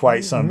heard in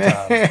quite some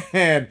time.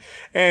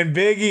 And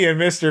Biggie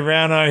and Mr.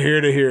 Brown are here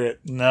to hear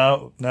it.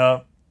 No.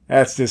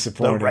 That's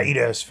disappointing. The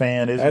Raiders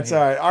fan, isn't That's all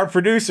right. Our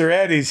producer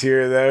Eddie's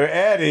here though.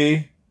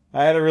 Eddie,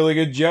 I had a really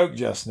good joke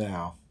just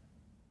now.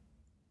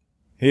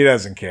 He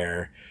doesn't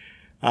care.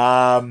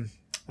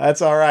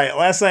 That's all right.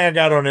 Last thing I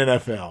got on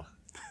NFL.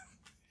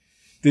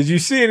 Did you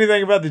see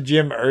anything about the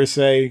Jim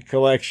Irsay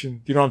collection?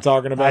 Do you know what I'm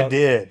talking about? I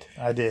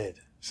did.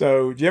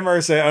 So Jim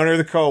Irsay, owner of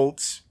the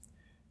Colts,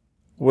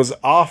 was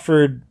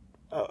offered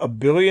 $1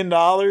 billion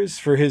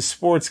for his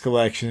sports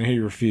collection, and he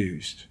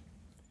refused.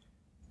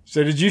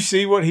 So did you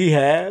see what he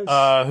has?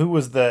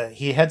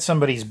 He had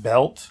somebody's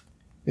belt.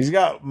 He's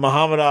got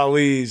Muhammad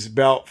Ali's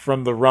belt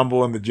from the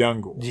Rumble in the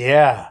Jungle.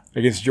 Yeah.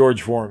 Against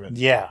George Foreman.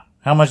 Yeah.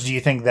 How much do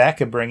you think that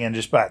could bring in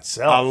just by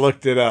itself? I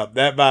looked it up.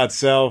 That by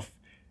itself,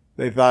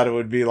 they thought it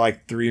would be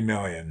like $3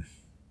 million.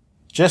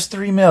 Just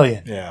 $3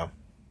 million? Yeah.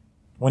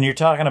 When you're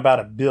talking about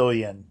 $1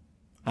 billion.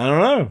 I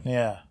don't know.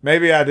 Yeah.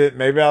 Maybe I did.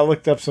 Maybe I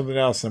looked up something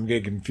else. I'm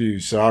getting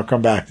confused, so I'll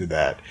come back to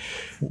that.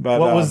 But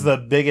what was the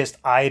biggest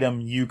item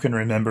you can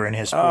remember in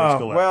his sports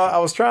collection? Well, I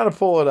was trying to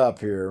pull it up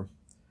here.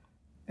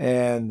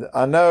 And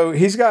I know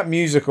he's got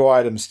musical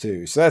items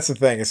too. So that's the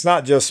thing. It's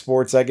not just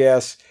sports, I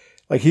guess.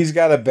 Like he's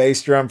got a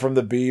bass drum from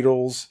the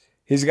Beatles.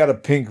 He's got a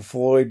Pink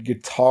Floyd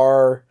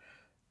guitar.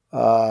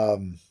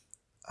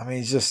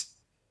 He's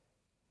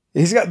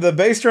got the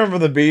bass drum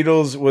from the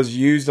Beatles was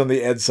used on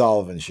the Ed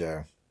Sullivan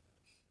Show.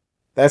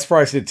 That's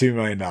priced at $2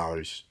 million.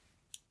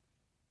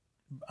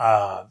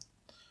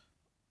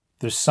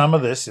 There's some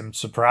of this. I'm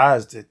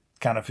surprised. It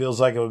kind of feels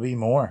like it would be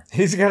more.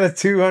 He's got a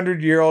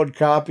 200-year-old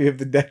copy of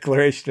the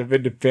Declaration of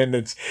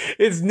Independence.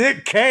 It's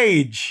Nick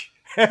Cage.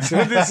 That's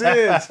what this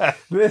is.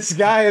 This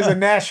guy is a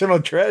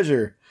national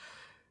treasure.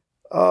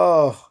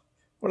 Oh,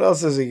 what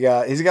else has he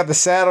got? He's got the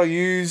saddle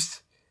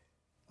used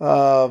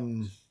by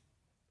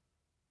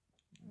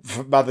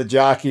the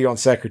jockey on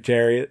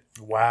Secretariat.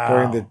 Wow.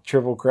 During the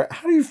Triple Crown.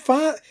 How do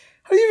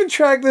you even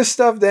track this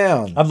stuff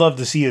down? I'd love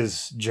to see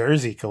his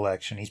jersey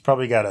collection. He's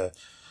probably got a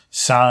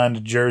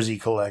signed jersey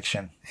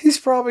collection. He's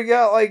probably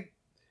got I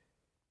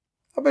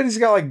bet he's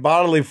got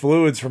bodily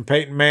fluids from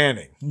Peyton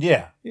Manning.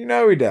 Yeah. You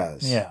know he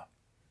does. Yeah.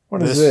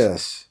 What is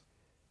this?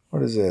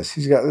 What is this?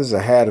 This is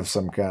a hat of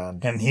some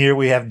kind. And here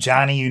we have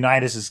Johnny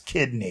Unitas's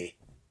kidney.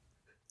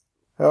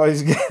 Oh,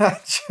 he's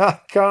got John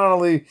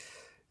Connolly.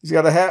 He's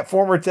got a hat.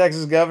 Former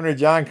Texas Governor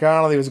John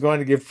Connolly was going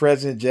to give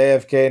President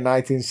JFK in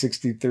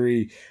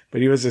 1963,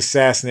 but he was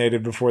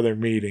assassinated before their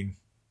meeting.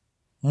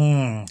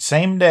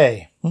 Same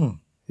day.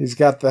 He's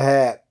got the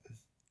hat.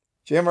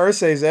 Jim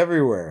Irsay's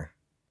everywhere.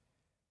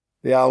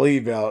 The Ali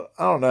belt.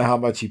 I don't know how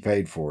much he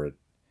paid for it.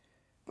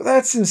 But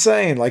that's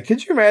insane.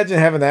 Could you imagine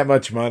having that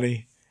much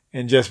money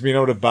and just being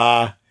able to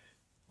buy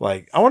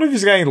Like, I wonder if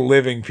he's got any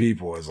living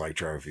people as like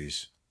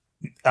trophies.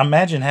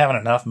 Imagine having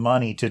enough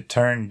money to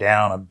turn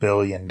down $1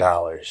 billion.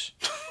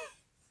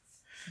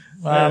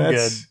 I'm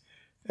good.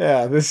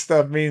 Yeah, this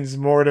stuff means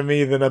more to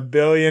me than $1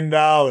 billion.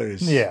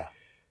 Yeah.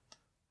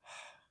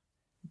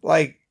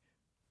 Like,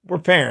 we're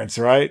parents,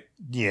 right?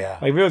 Yeah.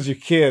 Like, if it was your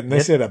kid and they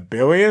said $1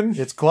 billion,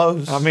 it's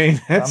close. I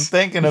mean, I'm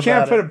thinking about it. You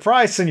can't put a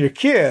price on your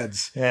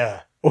kids.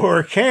 Yeah.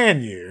 Or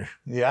can you?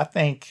 Yeah, I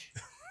think.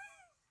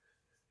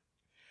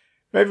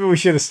 Maybe we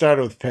should have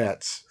started with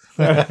pets.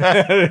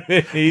 That would have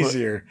been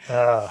easier.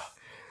 That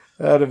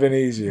would have been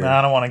easier. No,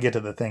 I don't want to get to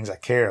the things I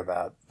care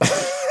about.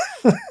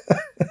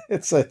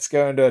 It's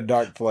going to a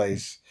dark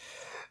place.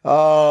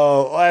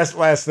 Oh,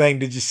 last thing.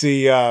 Did you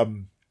see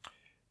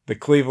the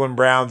Cleveland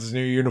Browns'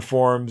 new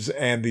uniforms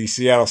and the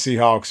Seattle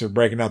Seahawks are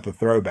breaking out the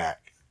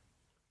throwback?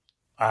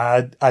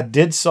 I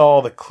did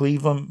saw the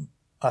Cleveland.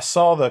 I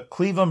saw the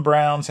Cleveland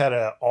Browns had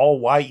an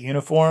all-white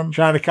uniform.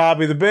 Trying to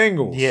copy the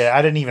Bengals. Yeah,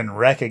 I didn't even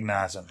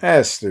recognize them.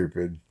 That's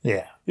stupid.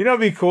 Yeah. You know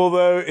what'd be cool,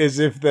 though, is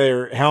if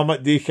their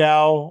helmet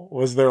decal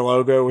was their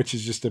logo, which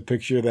is just a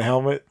picture of the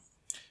helmet.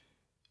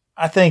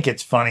 I think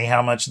it's funny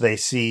how much they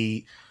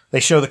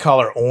show the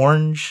color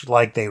orange,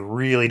 like they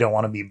really don't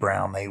want to be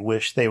brown. They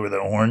wish they were the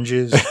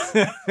oranges.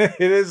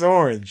 It is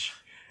orange.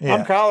 Yeah.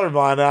 I'm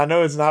colorblind. I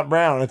know it's not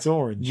brown. It's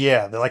orange.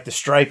 Yeah, they're like the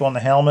stripe on the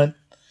helmet.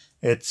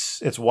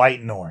 It's white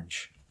and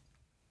orange.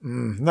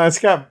 No,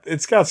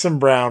 it's got some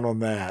brown on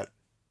that.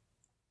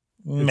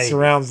 Maybe. It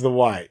surrounds the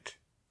white.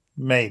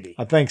 Maybe.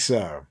 I think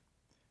so.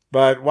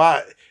 But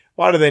why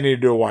do they need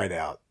to do a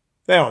whiteout?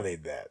 They don't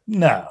need that.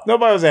 No.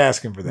 Nobody was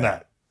asking for that.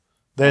 No.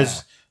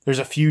 There's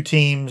a few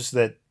teams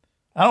that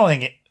I don't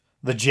think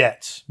the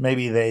Jets,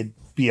 maybe they'd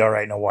be all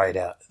right in a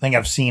whiteout. I think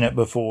I've seen it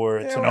before.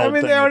 It's an old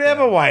thing. They already have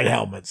a white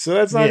helmet, so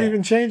that's not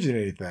even changing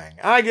anything.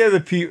 I get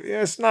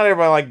it's not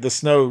everybody like the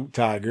Snow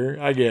Tiger.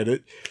 I get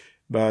it.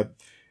 But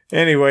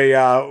anyway,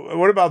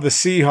 what about the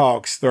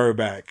Seahawks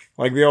throwback?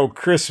 Like the old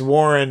Chris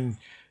Warren,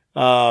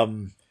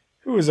 who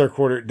was our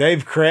quarterback?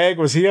 Dave Craig,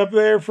 was he up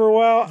there for a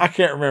while? I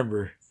can't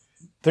remember.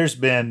 There's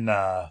been,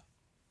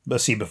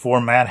 let's see,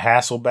 before Matt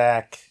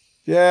Hasselbeck.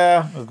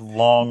 Yeah. A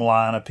long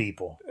line of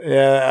people.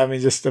 Yeah, I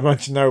mean, just a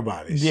bunch of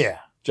nobodies. Yeah.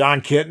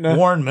 John Kitna.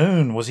 Warren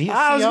Moon, was he?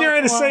 I was getting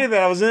ready to say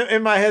that. I was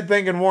in my head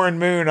thinking Warren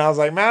Moon. I was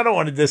like, man, I don't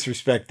want to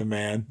disrespect the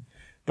man.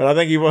 But I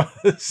think he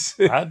was.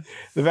 The fact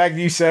that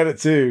you said it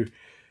too.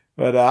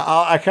 But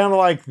I kind of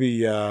like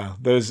the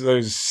those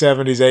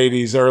 70s,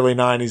 80s, early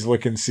 90s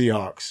looking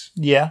Seahawks.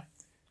 Yeah.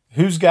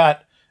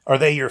 Are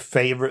they your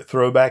favorite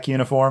throwback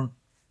uniform?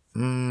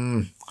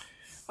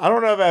 I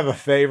don't know if I have a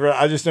favorite.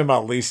 I just know my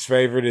least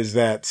favorite is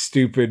that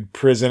stupid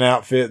prison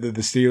outfit that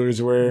the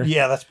Steelers wear.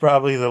 Yeah, that's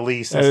probably the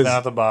least. That's down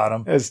at the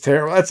bottom. That's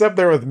terrible. That's up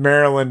there with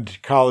Maryland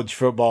college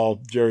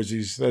football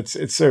jerseys.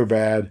 It's so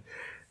bad.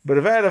 But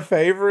if I had a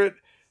favorite,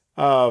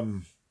 I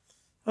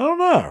don't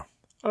know.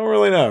 I don't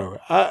really know.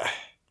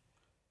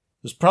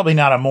 There's probably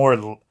not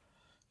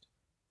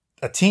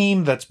a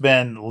team that's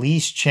been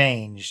least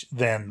changed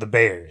than the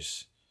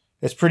Bears.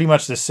 It's pretty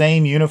much the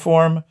same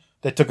uniform.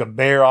 They took a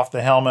bear off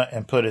the helmet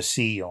and put a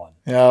C on.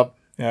 Yep.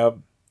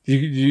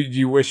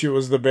 You wish it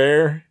was the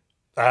bear?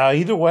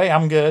 Either way,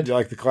 I'm good. You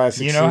like the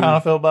classic You know how I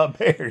feel about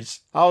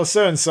bears. I was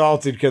so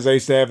insulted because I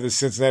used to have the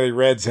Cincinnati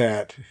Reds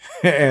hat.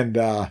 And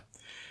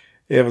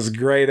it was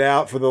grayed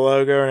out for the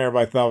logo, and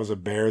everybody thought it was a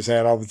Bears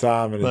hat all the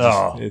time.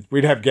 And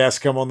we'd have guests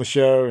come on the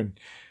show. And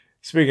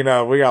speaking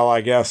of, we got a lot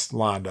of guests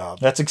lined up.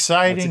 That's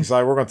exciting.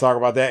 We're going to talk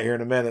about that here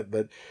in a minute.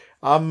 But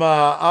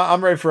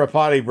I'm ready for a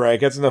potty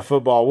break. That's enough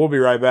football. We'll be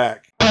right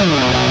back.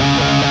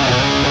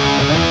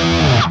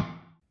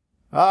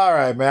 All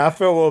right, man. I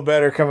feel a little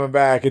better coming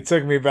back. It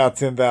took me about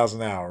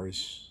 10,000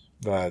 hours,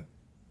 but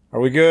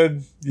are we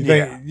good? You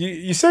think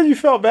you said you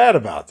felt bad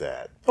about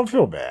that? Don't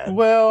feel bad.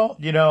 Well,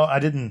 I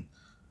didn't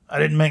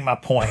make my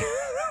point,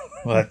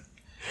 but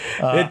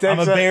I'm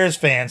a Bears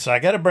fan, so I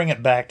got to bring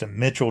it back to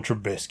Mitchell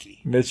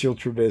Trubisky. Mitchell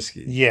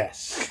Trubisky.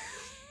 Yes.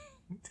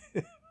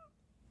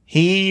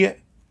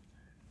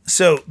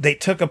 So they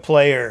took a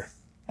player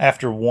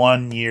after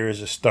 1 year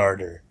as a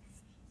starter.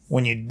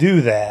 When you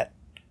do that,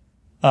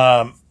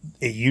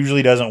 it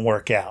usually doesn't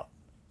work out.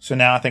 So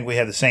now I think we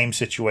have the same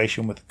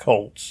situation with the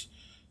Colts.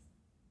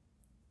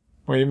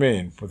 What do you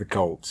mean with the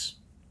Colts?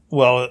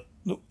 Well,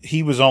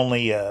 he was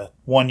only a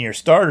 1 year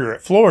starter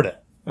at Florida.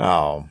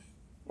 Oh,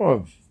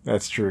 well,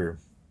 that's true.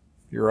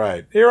 You're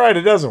right.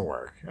 It doesn't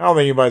work. I don't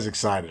think anybody's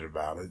excited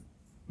about it.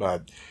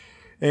 But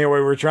anyway,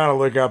 we're trying to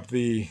look up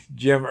the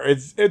Jim.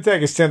 It'd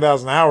take us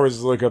 10,000 hours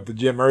to look up the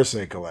Jim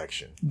Irsay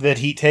collection that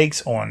he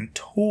takes on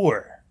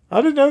tour. I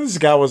didn't know this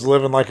guy was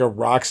living like a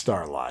rock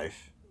star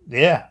life.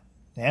 Yeah.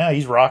 Yeah,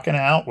 he's rocking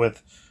out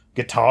with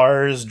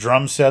guitars,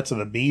 drum sets of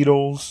the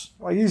Beatles.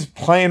 Like he's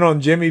playing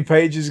on Jimmy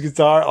Page's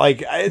guitar.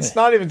 Like it's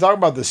not even talking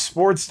about the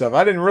sports stuff.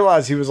 I didn't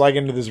realize he was like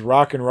into this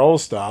rock and roll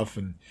stuff.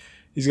 And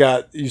he's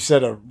got, you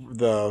said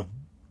the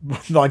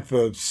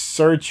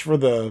search for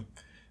the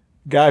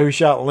guy who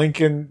shot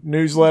Lincoln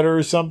newsletter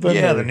or something.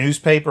 Yeah, the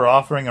newspaper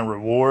offering a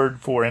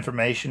reward for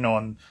information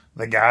on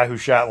the guy who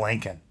shot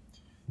Lincoln.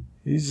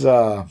 He's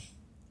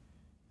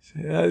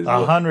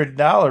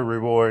 $100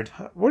 reward.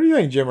 What do you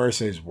think Jim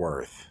Irsay's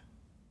worth?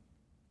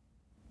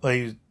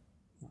 Like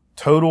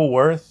total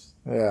worth?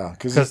 Yeah,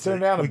 because he's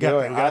turned down $1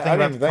 billion. I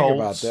didn't even think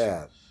about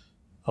that.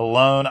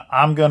 Alone,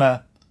 I'm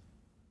gonna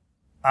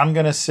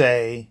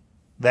say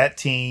that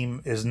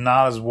team is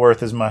not as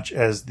worth as much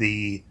as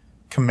the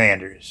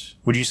Commanders.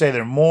 Would you say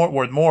they're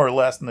worth more or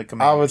less than the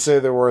Commanders? I would say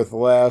they're worth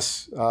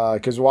less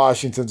because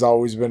Washington's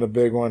always been a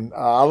big one.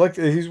 I looked;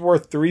 he's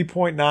worth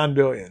 $3.9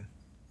 billion.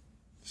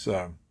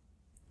 So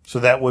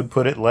that would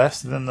put it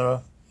less than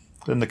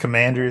the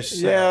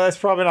Commanders. Yeah, that's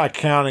probably not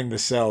counting the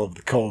sale of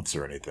the Colts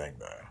or anything,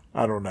 though.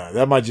 I don't know.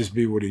 That might just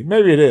be what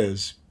maybe it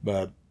is,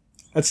 but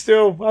that's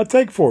still. I'd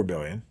take $4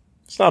 billion.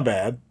 It's not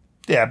bad.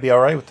 Yeah, I'd be all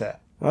right with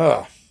that.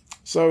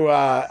 So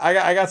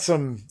I got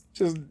some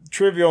just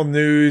trivial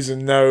news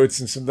and notes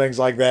and some things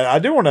like that. I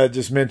do want to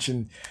just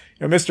mention,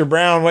 Mr.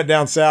 Brown went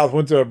down south,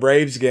 went to a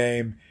Braves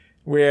game.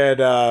 We had,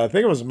 I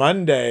think it was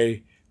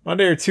Monday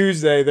or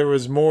Tuesday, there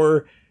was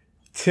more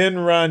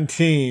 10-run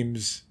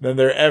teams than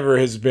there ever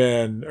has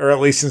been, or at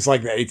least since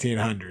like the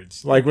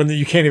 1800s. Like when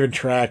you can't even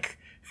track,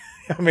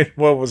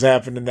 what was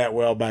happening that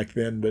well back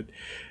then. But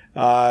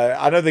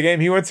I know the game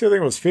he went to, I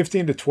think it was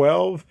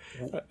 15-12.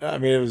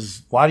 It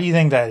was. Why do you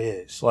think that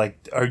is?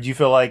 Like, or do you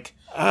feel like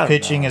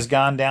pitching has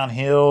gone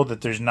downhill,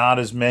 that there's not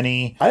as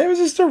many? It was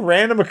just a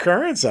random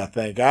occurrence, I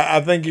think.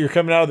 I think you're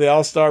coming out of the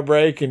All-Star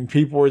break and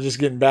people were just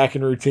getting back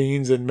in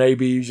routines, and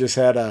maybe you just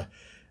had a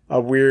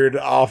weird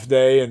off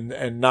day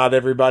and not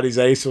everybody's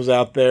ace was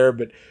out there.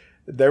 But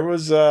there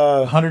was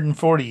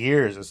 140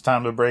 years. It's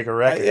time to break a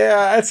record.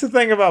 Yeah, that's the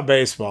thing about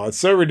baseball. It's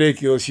so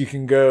ridiculous. You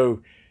can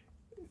go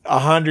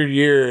 100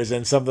 years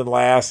and something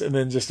lasts, and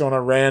then just on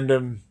a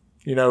random,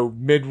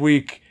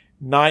 midweek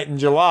night in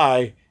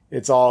July,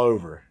 it's all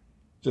over.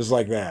 Just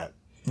like that.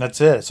 That's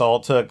it. It's all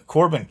it took.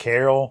 Corbin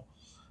Carroll,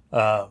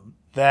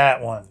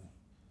 that one.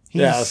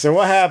 So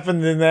what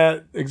happened in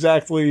that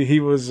exactly? He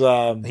was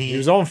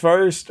on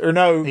first, or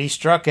no? He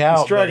struck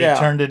out, but he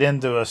turned it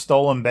into a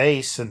stolen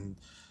base, and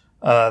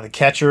the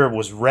catcher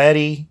was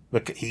ready.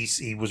 But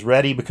he was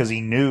ready because he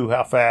knew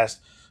how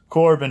fast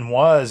Corbin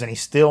was, and he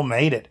still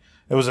made it.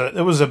 It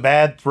was a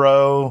bad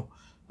throw.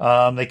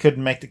 They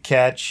couldn't make the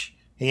catch.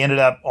 He ended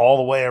up all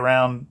the way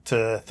around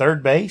to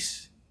third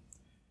base.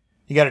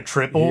 He got a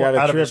triple out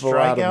of a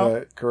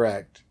strikeout.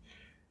 Correct.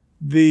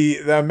 The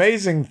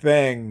amazing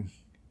thing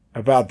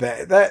about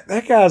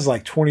that guy's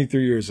like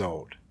 23 years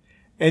old.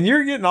 And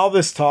you're getting all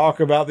this talk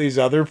about these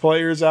other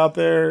players out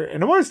there, and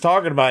nobody's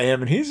talking about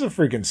him, and he's a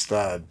freaking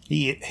stud.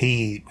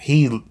 The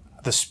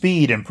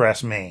speed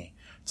impressed me.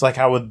 It's like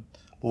I would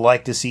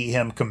like to see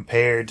him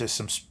compared to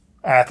some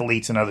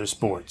athletes in other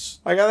sports.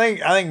 Like I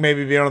think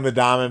maybe being on the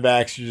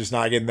Diamondbacks, you're just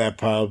not getting that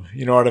pub.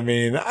 You know what I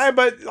mean?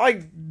 But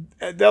like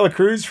De La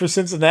Cruz for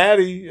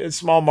Cincinnati, it's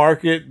small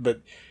market,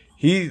 but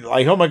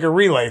he'll make a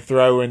relay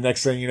throw, and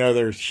next thing you know,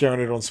 they're showing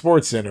it on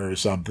SportsCenter or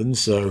something.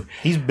 So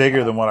he's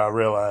bigger than what I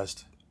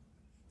realized.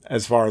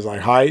 As far as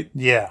like height,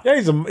 yeah,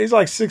 he's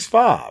like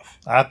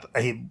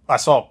 6'5". I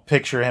saw a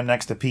picture of him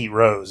next to Pete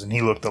Rose, and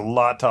he looked a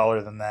lot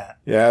taller than that.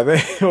 Yeah,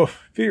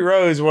 Pete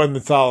Rose wasn't the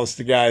tallest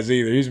of guys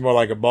either. He's more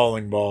like a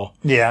bowling ball.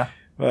 Yeah,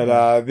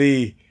 but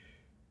the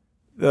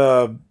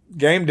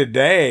game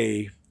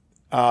today,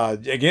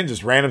 again,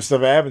 just random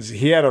stuff happens.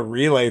 He had a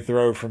relay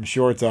throw from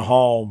short to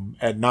home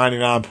at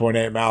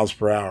 99.8 miles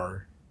per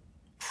hour,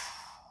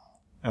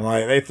 and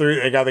like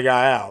they got the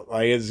guy out.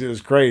 Like it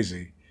was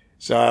crazy.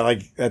 So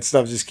that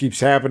stuff just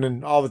keeps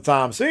happening all the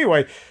time. So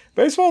anyway,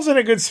 baseball's in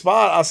a good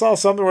spot. I saw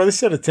something where they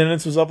said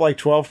attendance was up like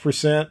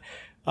 12%.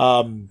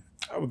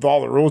 With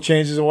all the rule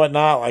changes and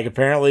whatnot, like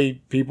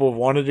apparently people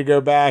wanted to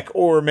go back,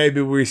 or maybe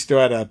we still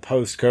had a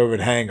post-COVID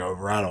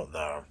hangover. I don't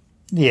know.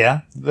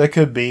 Yeah, that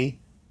could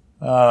be.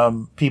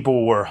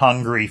 People were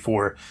hungry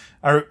for.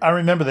 I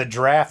remember the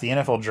draft. The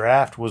NFL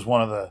draft was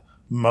one of the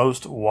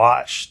most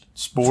watched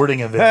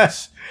sporting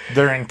events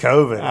during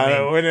COVID. I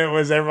mean, when it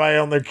was everybody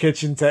on their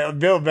kitchen table.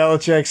 Bill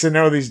Belichick said,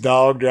 "No, these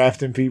dog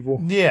drafting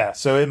people." Yeah,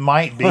 so it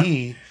might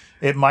be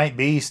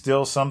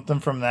still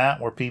something from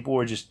that where people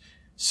were just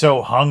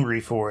so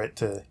hungry for it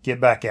to get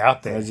back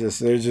out there.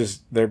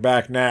 They're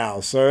back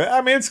now. So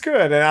I mean, it's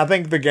good, and I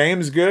think the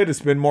game's good.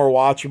 It's been more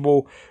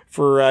watchable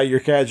for your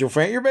casual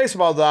fan. Your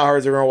baseball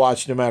diehards are going to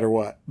watch no matter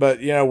what.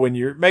 But when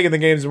you're making the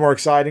games more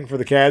exciting for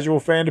the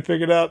casual fan to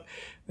pick it up,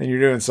 then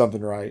you're doing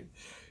something right.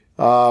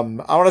 I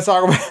want to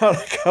talk about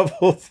a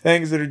couple of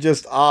things that are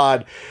just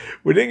odd.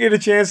 We didn't get a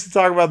chance to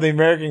talk about the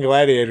American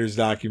Gladiators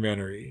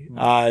documentary.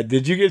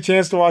 Did you get a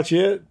chance to watch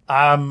it?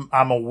 I'm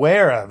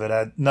aware of it.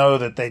 I know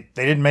that they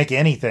didn't make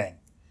anything.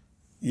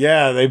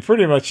 Yeah, they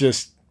pretty much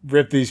just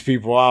ripped these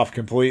people off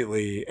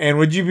completely. And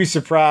would you be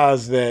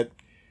surprised that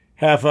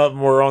half of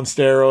them were on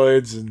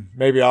steroids and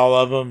maybe all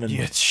of them? And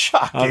it's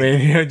shocking. I mean,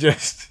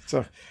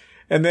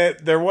 and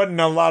that there wasn't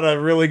a lot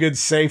of really good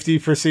safety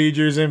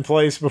procedures in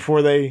place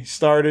before they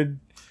started.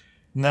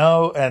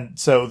 No, and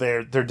so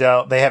they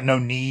have no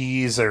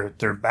knees, or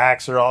their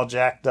backs are all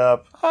jacked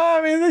up.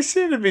 I mean, they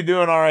seem to be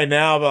doing all right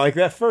now, but like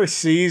that first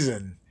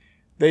season,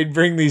 they'd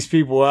bring these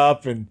people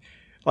up and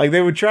like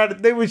they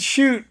would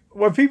shoot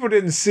what people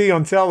didn't see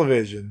on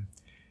television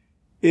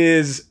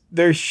is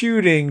they're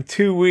shooting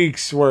 2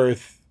 weeks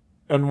worth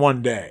in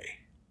one day.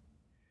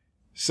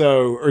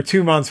 So, or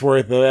 2 months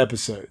worth of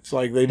episodes.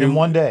 Like they do in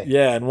one day.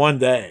 Yeah, in one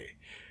day.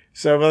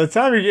 So by the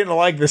time you're getting to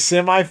like the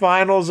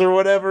semifinals or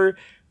whatever,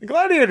 the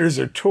Gladiators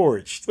are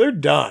torched. They're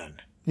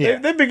done. Yeah.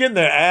 They've been getting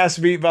their ass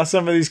beat by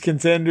some of these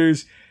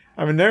contenders.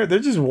 I mean, they're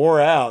just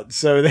wore out.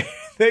 So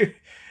they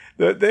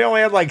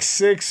only had like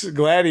 6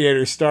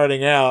 Gladiators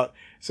starting out.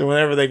 So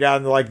whenever they got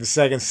into like the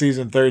second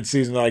season, third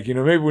season, like,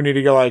 maybe we need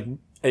to go like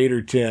 8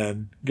 or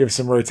 10, give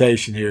some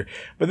rotation here.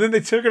 But then they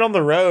took it on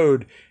the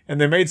road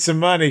and they made some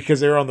money because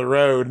they were on the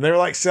road and they were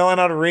like selling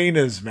out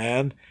arenas,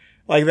 man.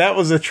 Like that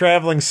was a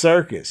traveling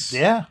circus.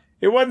 Yeah.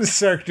 It wasn't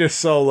Cirque du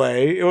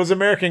Soleil. It was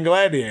American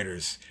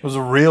Gladiators. It was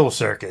a real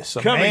circus.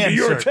 Coming to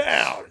your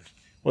town.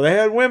 Well, they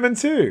had women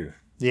too.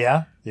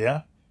 Yeah.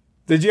 Yeah.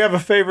 Did you have a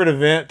favorite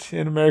event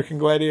in American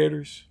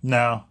Gladiators?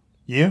 No.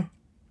 You?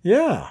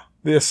 Yeah.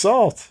 The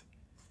assault.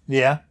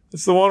 Yeah.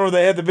 It's the one where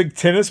they had the big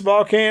tennis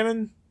ball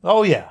cannon.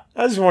 Oh, yeah.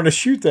 I just wanted to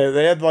shoot that.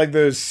 They had like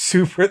those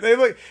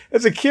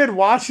as a kid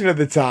watching at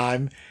the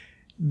time,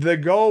 the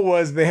goal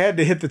was they had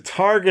to hit the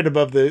target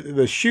above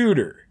the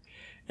shooter.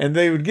 And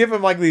they would give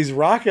him like these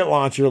rocket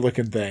launcher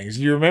looking things.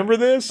 Do you remember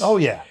this? Oh,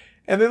 yeah.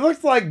 And they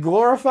looked like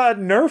glorified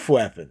Nerf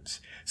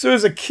weapons. So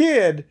as a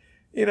kid,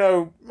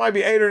 might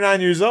be 8 or 9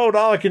 years old,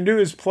 all I can do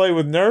is play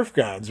with Nerf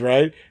guns,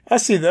 right? I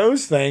see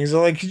those things.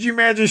 I'm like, could you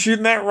imagine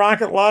shooting that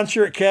rocket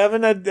launcher at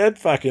Kevin? That'd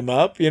fuck him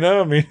up,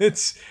 I mean,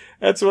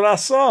 that's what I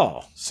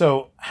saw.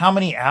 So how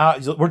many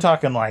hours? We're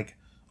talking like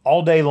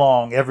all day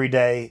long, every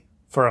day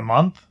for a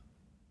month?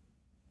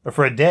 Or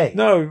for a day?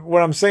 No,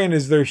 what I'm saying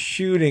is they're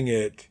shooting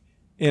it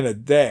in a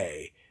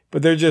day,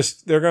 but they're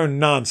going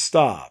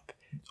nonstop.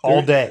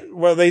 All day.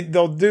 Well,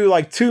 they'll do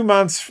like 2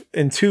 months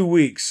in 2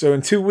 weeks. So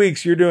in 2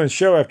 weeks, you're doing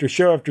show after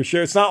show after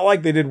show. It's not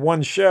like they did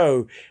one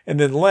show and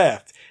then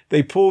left.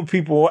 They pulled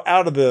people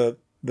out of the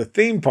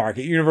theme park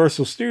at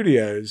Universal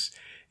Studios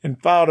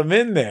and filed them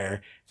in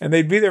there. And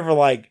they'd be there for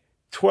like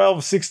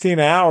 12, 16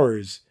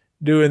 hours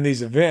doing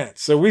these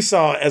events. So we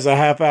saw as a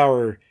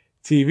half-hour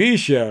TV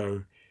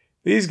show,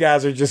 these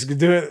guys are just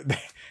they're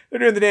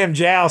doing the damn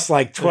joust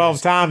like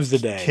 12 times a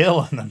day.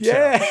 Killing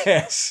themselves.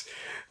 Yes.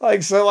 By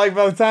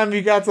the time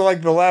you got to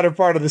like the latter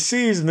part of the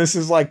season, this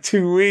is like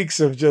 2 weeks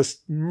of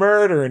just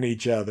murdering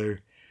each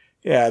other.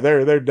 Yeah,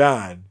 they're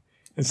done.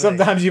 And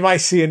sometimes you might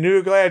see a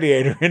new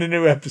gladiator in a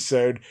new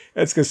episode.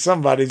 That's because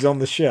somebody's on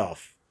the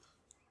shelf.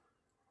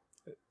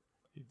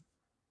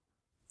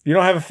 You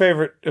don't have a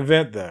favorite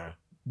event though.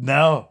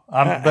 No,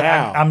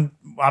 I'm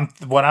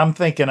what I'm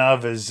thinking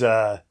of is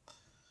how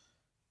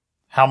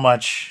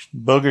much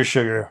booger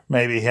sugar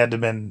maybe had to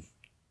been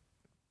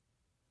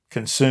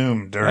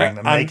consumed during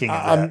the making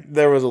of that.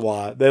 There was a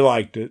lot. They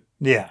liked it.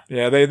 Yeah.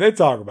 Yeah, they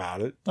talk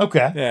about it.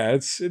 Okay. Yeah,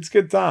 it's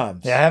good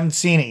times. Yeah, I haven't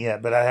seen it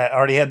yet, but I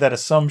already had that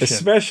assumption.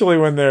 Especially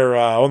when they're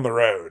on the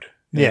road.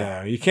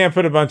 Yeah. You can't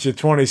put a bunch of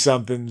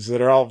 20-somethings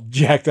that are all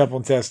jacked up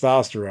on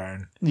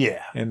testosterone.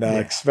 Yeah. And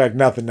expect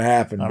nothing to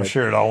happen. I'm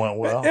sure it all went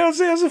well. It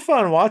was a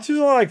fun watch. It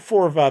was only like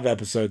 4 or 5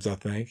 episodes, I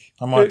think.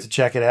 I'm going to have to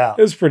check it out.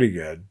 It was pretty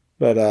good.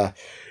 But,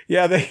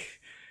 yeah,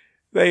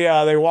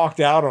 they walked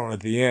out on it at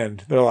the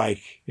end. They're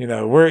like,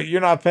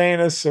 you're not paying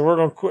us, so we're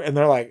going to quit. And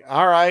they're like,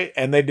 all right.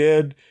 And they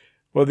did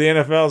what the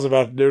NFL is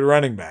about to do to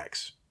running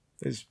backs.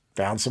 They just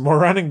found some more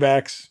running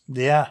backs.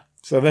 Yeah.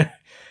 So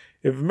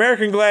if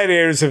American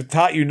Gladiators have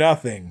taught you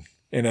nothing,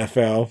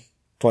 NFL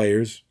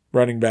players,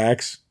 running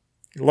backs,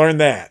 learn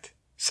that.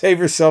 Save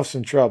yourself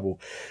some trouble.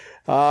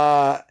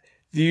 Do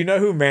you know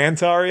who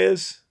Mantar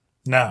is?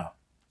 No.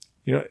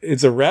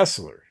 It's a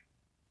wrestler.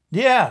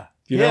 Yeah.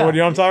 You know what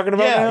I'm talking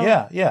about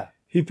now? Yeah.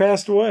 He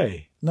passed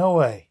away. No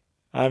way.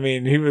 I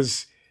mean, he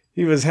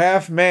was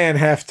half man,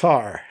 half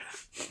tar.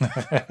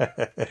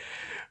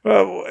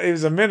 Well, he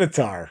was a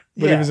minotaur,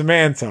 but he was a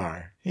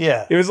mantar.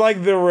 Yeah. It was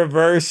like the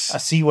reverse. I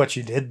see what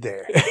you did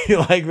there. You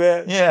like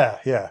that? Yeah.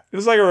 It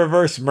was like a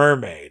reverse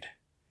mermaid.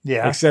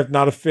 Yeah. Except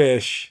not a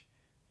fish,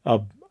 a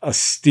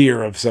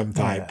steer of some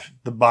type. Yeah.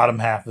 The bottom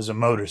half is a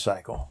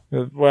motorcycle.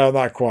 Well,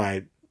 not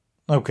quite.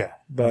 Okay.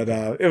 But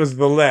it was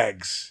the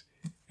legs.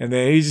 And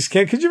then he just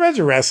can't. Could you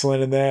imagine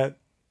wrestling in that?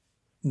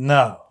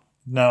 No,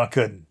 I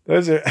couldn't.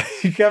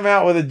 You come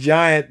out with a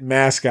giant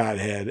mascot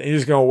head and you're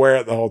just going to wear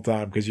it the whole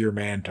time because you're a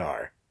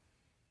mantar.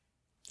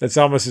 That's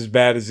almost as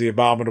bad as the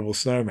abominable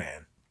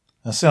snowman.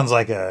 That sounds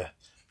like a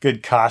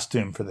good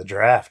costume for the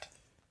draft.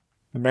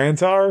 The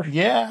mantar?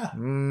 Yeah. I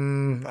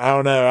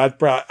don't know.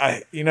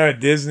 At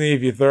Disney,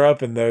 if you throw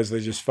up in those, they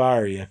just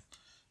fire you.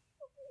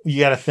 You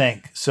got to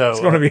think. So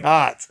it's going to be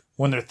hot.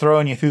 When they're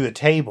throwing you through the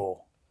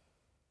table,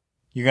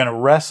 you're going to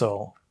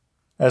wrestle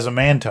as a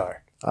mantar.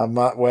 I'm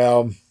not,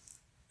 well,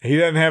 he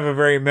doesn't have a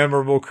very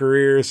memorable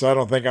career, so I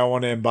don't think I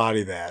want to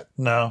embody that.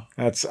 No.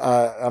 It's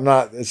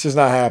just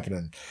not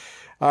happening.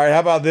 All right, how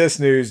about this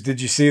news? Did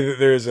you see that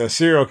there's a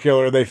serial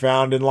killer they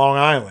found in Long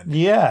Island?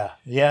 Yeah.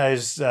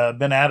 He's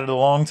been at it a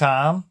long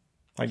time.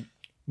 Like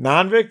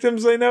 9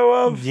 victims they know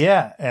of?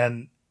 Yeah,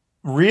 and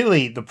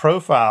really the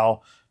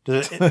profile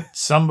to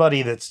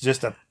somebody that's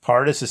just a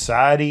part of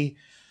society,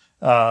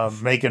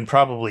 making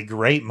probably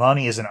great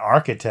money as an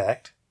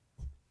architect.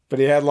 But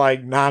he had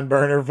like 9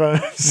 burner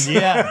phones.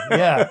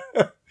 Yeah.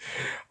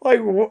 Like,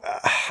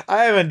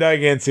 I haven't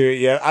dug into it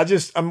yet.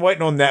 I'm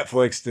waiting on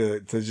Netflix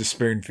to just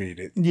spoon feed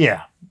it.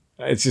 Yeah.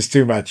 It's just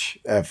too much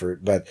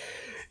effort. But,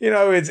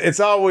 it's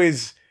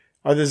always,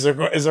 is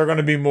there going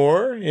to be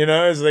more?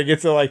 As they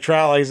get to like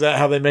trial, like, is that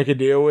how they make a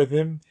deal with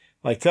him?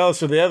 Like, tell us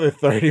who the other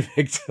 30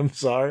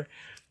 victims are.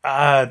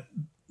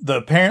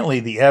 Apparently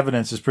the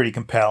evidence is pretty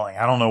compelling.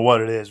 I don't know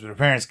what it is, but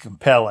apparently it's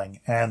compelling.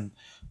 And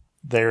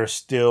they're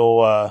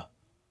still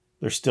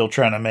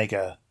trying to make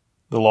the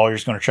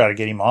lawyer's going to try to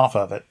get him off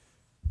of it.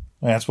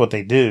 And that's what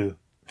they do.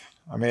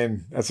 I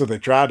mean, that's what they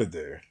try to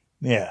do.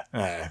 Yeah.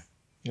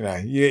 You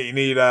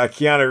need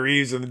Keanu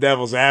Reeves and the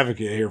Devil's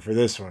Advocate here for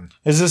this one.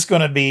 Is this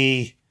going to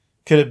be,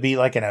 could it be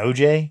like an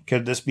OJ?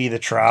 Could this be the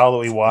trial that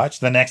we watch?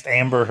 The next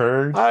Amber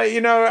Heard?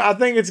 I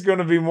think it's going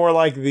to be more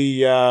like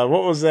the,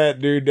 what was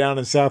that dude down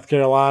in South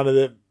Carolina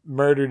that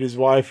murdered his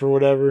wife or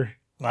whatever?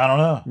 I don't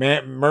know.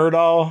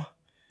 Murdaugh?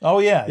 Oh,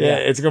 yeah.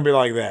 It's going to be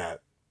like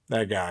that.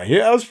 That guy.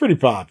 Yeah, that was pretty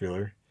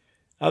popular.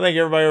 I think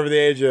everybody over the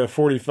age of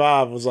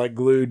 45 was like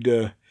glued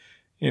to,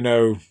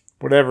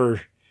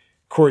 whatever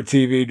court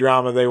TV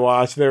drama they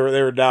watched. They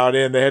were dialed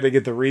in. They had to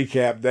get the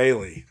recap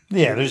daily.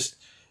 Yeah, there's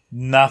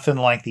nothing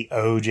like the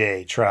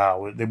OJ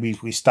trial.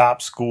 We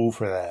stopped school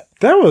for that.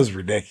 That was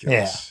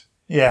ridiculous.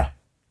 Yeah.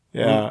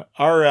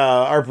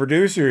 Our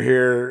producer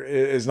here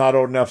is not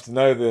old enough to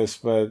know this,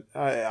 but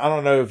I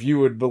don't know if you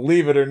would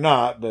believe it or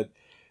not, but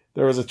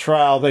there was a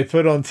trial they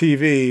put on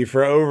TV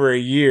for over a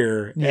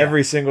year. Yeah.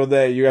 Every single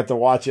day you got to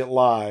watch it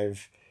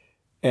live.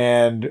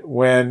 And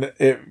when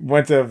it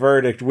went to a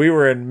verdict, we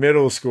were in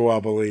middle school, I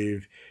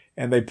believe,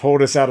 and they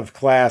pulled us out of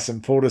class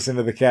and pulled us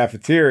into the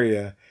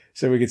cafeteria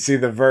so we could see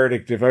the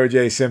verdict if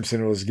O.J.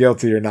 Simpson was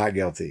guilty or not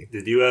guilty.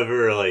 Did you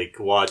ever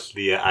watch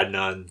the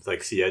Adnan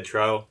Syed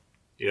trial?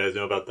 You guys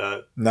know about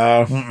that?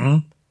 No.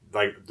 Mm-mm.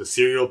 Like the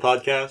Serial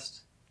podcast?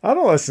 I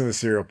don't listen to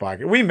Serial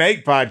podcast. We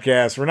make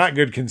podcasts. We're not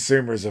good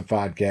consumers of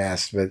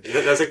podcasts, but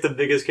that's like the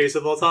biggest case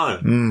of all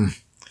time.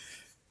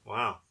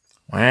 Wow.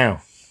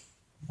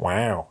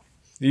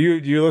 Do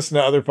you listen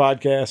to other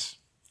podcasts?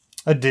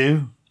 I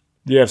do.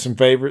 Do you have some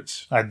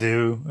favorites? I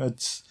do.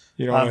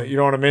 You don't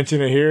want to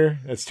mention it here?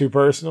 That's too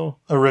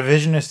personal. A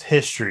Revisionist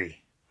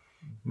History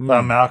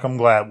by Malcolm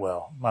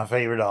Gladwell, my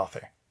favorite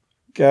author.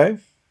 Okay.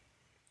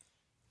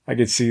 I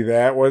could see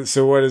that. What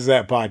is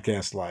that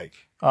podcast like?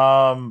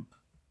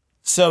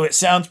 So it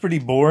sounds pretty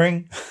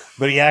boring,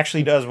 but he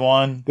actually does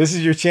one. This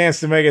is your chance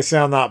to make it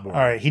sound not boring.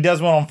 All right. He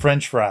does one on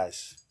French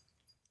fries.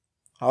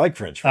 I like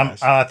French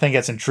fries. I think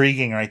that's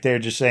intriguing right there,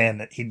 just saying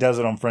that he does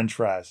it on French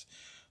fries.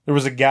 There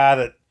was a guy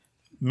that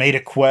made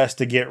a quest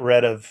to get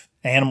rid of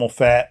animal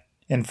fat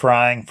in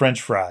frying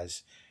French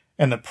fries.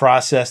 And the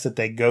process that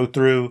they go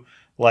through,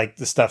 like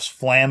the stuff's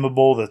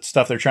flammable, the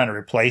stuff they're trying to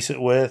replace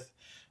it with,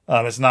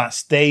 it's not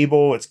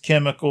stable, it's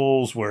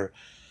chemicals where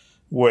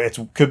it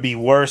could be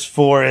worse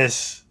for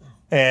us.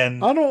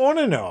 And I don't want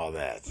to know all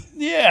that.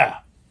 Yeah.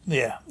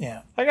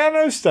 Like, I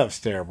know stuff's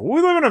terrible. We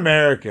live in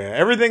America.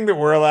 Everything that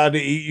we're allowed to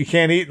eat, you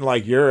can't eat in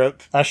like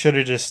Europe. I should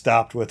have just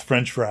stopped with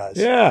French fries.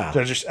 Yeah.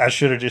 I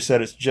should have just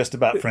said it's just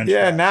about French fries.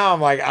 Yeah, now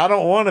I'm like, I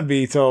don't want to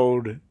be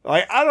told.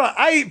 Like,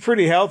 I eat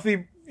pretty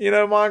healthy,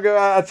 Mongo.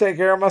 I take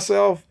care of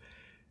myself.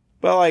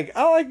 But like,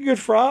 I like a good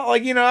fry.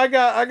 Like, I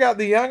got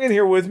the youngin'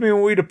 here with me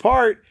when we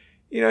depart.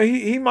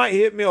 He might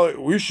hit me like,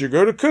 we should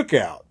go to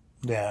Cookout.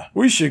 Yeah.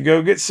 We should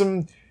go get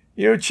some,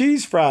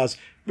 cheese fries.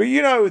 But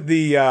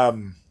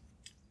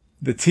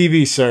the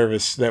TV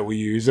service that we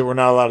use that we're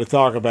not allowed to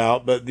talk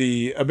about, but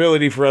the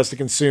ability for us to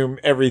consume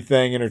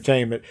everything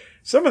entertainment.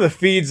 Some of the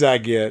feeds I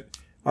get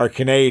are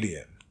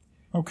Canadian.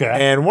 Okay.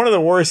 And one of the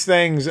worst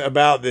things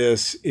about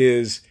this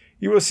is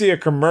you will see a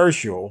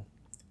commercial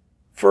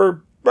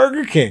for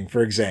Burger King,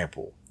 for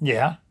example.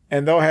 Yeah.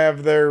 And they'll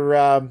have they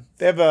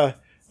have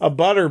a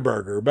butter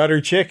burger,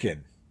 butter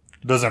chicken.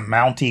 Does a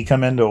Mountie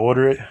come in to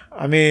order it?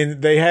 I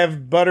mean, they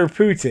have butter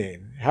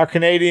poutine. How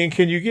Canadian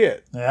can you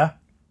get? Yeah.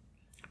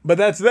 But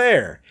that's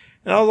there.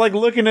 And I was like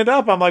looking it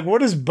up. I'm like,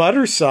 what is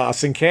butter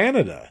sauce in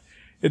Canada?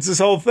 It's this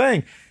whole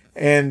thing.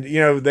 And,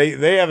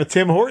 they have a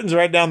Tim Hortons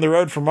right down the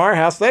road from our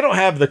house. They don't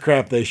have the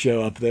crap they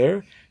show up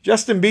there.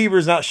 Justin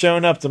Bieber's not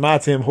showing up to my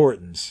Tim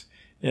Hortons.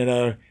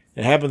 It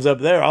happens up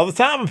there all the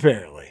time,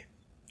 apparently.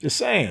 Just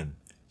saying.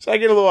 So I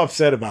get a little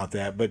upset about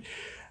that. But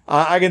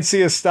I can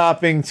see us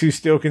stopping to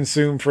still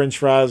consume French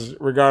fries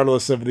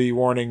regardless of the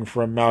warning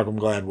from Malcolm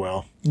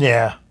Gladwell.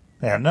 Yeah.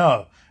 Yeah,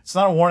 no. It's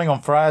not a warning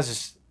on fries.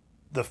 It's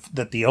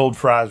that the old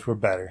fries were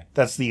better.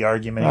 That's the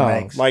argument he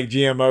makes. Like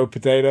GMO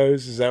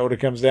potatoes? Is that what it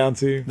comes down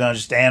to? No,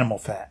 just animal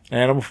fat.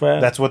 Animal fat?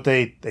 That's what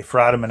they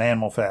fried them in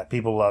animal fat.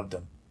 People loved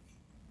them.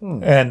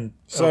 And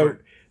so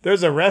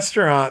there's a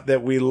restaurant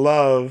that we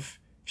love.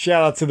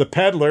 Shout out to the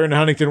Peddler in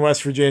Huntington,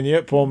 West Virginia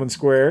at Pullman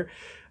Square.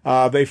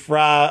 They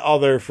fry all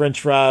their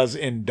French fries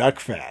in duck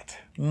fat.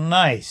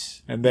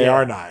 Nice. And they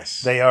are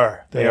nice. They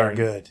are. They are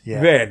good.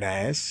 Yeah. Very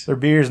nice. Their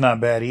beer's not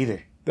bad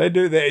either. They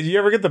do. Do you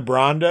ever get the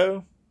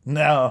Brondo?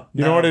 No.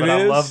 You know what it is?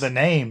 I love the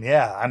name.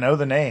 Yeah, I know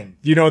the name.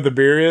 Do you know what the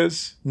beer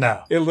is?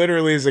 No. It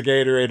literally is a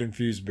Gatorade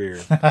infused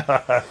beer.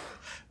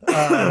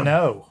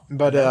 No.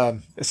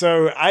 But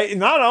so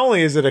not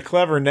only is it a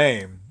clever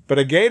name, but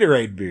a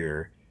Gatorade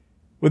beer.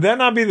 Would that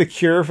not be the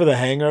cure for the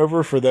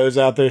hangover for those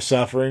out there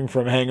suffering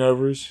from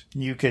hangovers?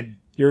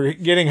 You're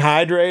getting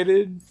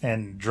hydrated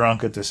and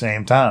drunk at the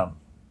same time.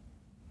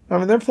 I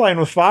mean, they're playing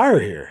with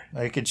fire here.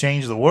 They could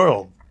change the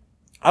world.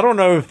 I don't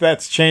know if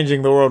that's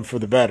changing the world for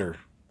the better.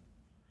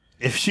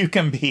 If you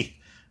could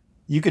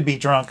be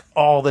drunk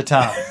all the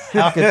time.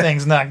 How could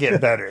things not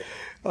get better?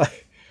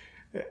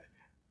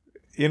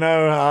 You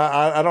know,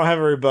 I don't have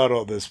a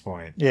rebuttal at this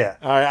point. Yeah.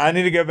 All right, I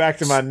need to go back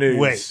to my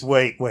news.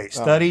 Wait.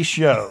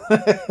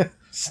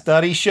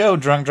 Studies show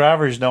drunk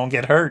drivers don't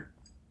get hurt.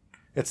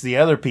 It's the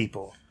other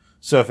people.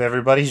 So if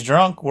everybody's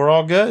drunk, we're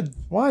all good.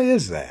 Why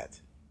is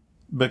that?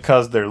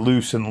 Because they're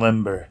loose and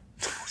limber.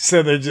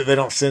 So they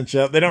don't cinch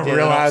up. They don't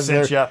realize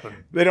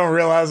they don't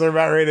realize they're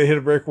about ready to hit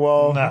a brick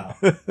wall. No.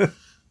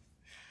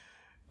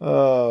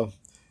 All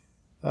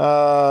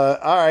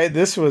right.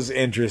 This was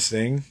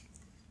interesting.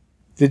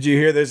 Did you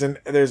hear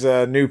there's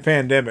a new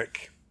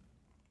pandemic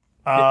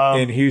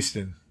in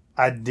Houston?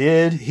 I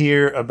did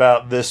hear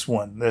about this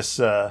one.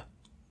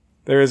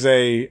 There is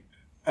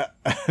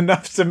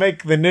enough to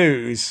make the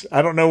news.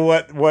 I don't know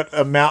what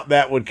amount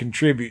that would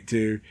contribute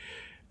to,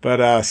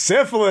 but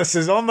syphilis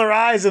is on the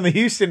rise in the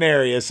Houston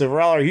area. So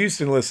for all our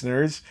Houston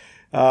listeners,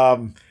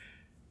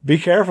 be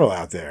careful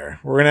out there.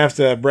 We're gonna have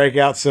to break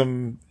out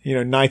some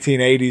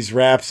 1980s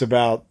raps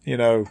about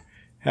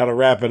how to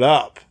wrap it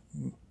up.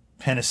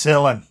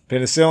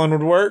 Penicillin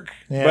would work,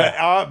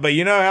 but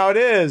you know how it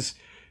is.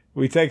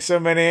 We take so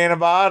many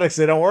antibiotics,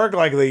 they don't work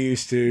like they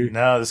used to.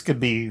 No, this could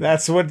be...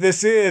 That's what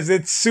this is.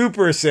 It's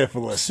super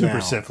syphilis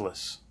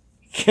syphilis.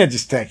 You can't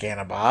just take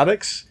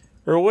antibiotics,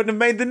 or it wouldn't have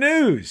made the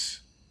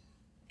news.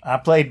 I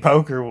played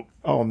poker.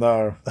 Oh,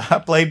 no. I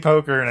played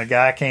poker, and a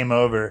guy came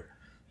over,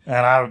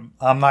 and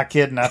I'm not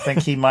kidding. I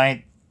think he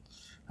might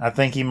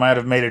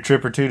have made a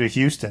trip or two to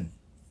Houston.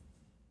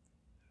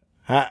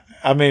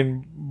 I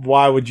mean,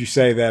 why would you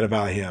say that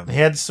about him? He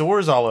had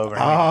sores all over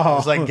him. I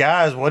was like,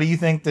 guys, what do you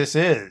think this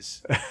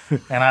is?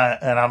 And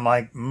I'm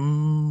like,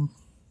 And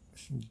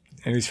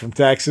he's from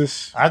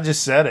Texas? I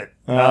just said it.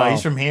 No,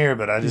 he's from here,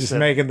 but I just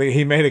said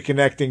he made a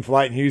connecting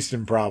flight in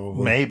Houston,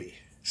 probably. Maybe.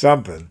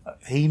 Something.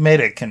 He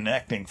made a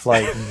connecting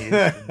flight in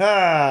Houston.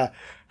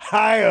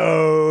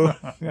 Hi-oh.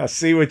 I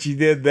see what you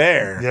did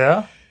there.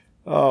 Yeah?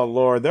 Oh,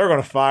 Lord. They're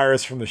going to fire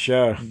us from the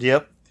show.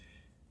 Yep.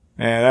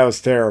 Man, that was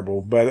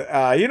terrible.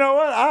 But you know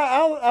what?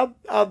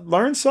 I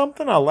learned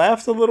something. I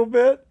laughed a little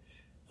bit.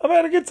 I've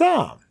had a good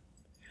time.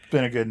 It's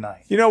been a good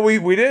night.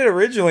 We did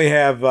originally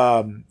have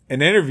an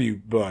interview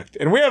booked.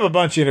 And we have a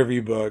bunch of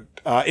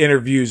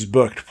interviews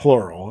booked,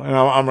 plural. And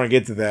I'm going to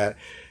get to that.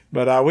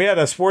 But we had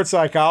a sports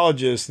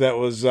psychologist that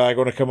was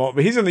going to come on.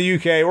 But he's in the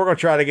UK. We're going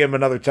to try to get him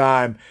another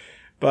time.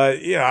 But,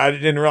 I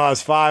didn't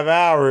realize 5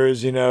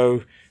 hours,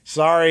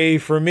 Sorry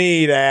for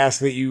me to ask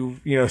that you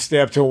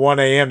stay up till 1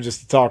 a.m. just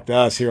to talk to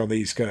us here on the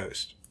East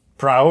Coast.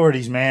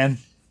 Priorities, man.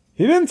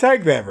 He didn't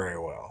take that very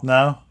well.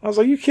 No. I was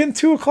like, you kidding?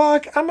 2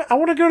 o'clock? I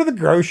want to go to the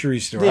grocery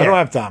store. Yeah. I don't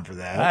have time for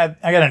that.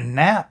 I got a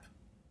nap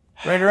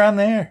right around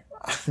there.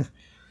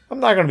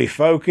 I'm not going to be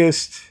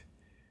focused.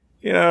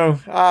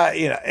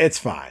 It's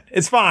fine.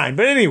 It's fine.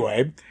 But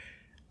anyway,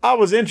 I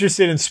was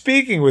interested in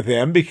speaking with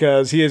him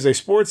because he is a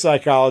sports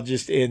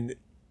psychologist in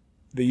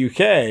the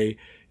UK.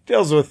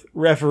 Deals with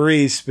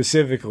referees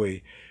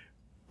specifically.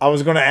 I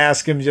was going to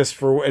ask him just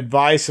for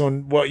advice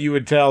on what you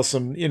would tell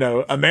some,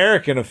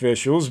 American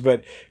officials,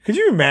 but could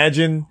you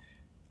imagine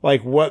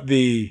what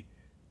the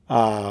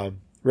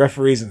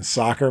referees in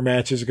soccer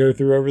matches go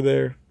through over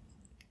there?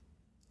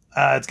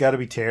 It's got to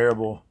be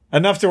terrible.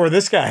 Enough to where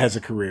this guy has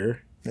a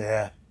career.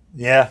 Yeah.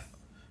 Yeah.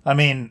 I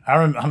mean,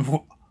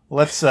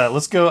 let's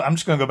go. I'm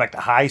just going to go back to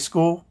high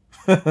school.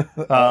 There's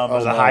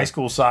a high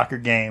school soccer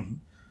game.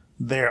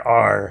 There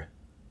are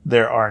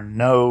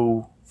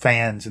no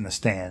fans in the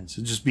stands.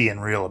 Just being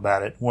real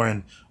about it. We're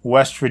in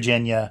West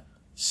Virginia,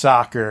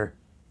 soccer,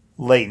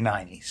 late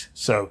 90s.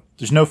 So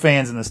there's no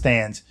fans in the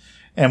stands,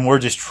 and we're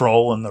just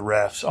trolling the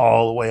refs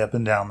all the way up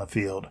and down the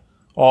field.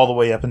 All the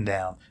way up and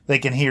down. They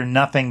can hear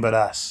nothing but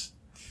us.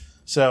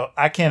 So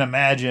I can't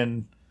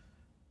imagine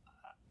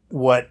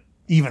what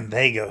even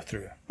they go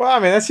through. Well, I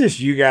mean, that's just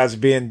you guys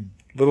being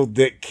little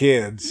dick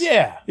kids.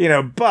 Yeah.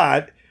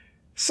 But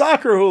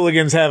soccer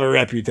hooligans have a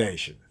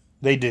reputation.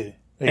 They do.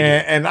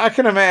 And I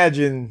can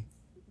imagine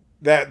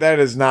that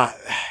is not...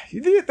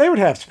 They would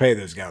have to pay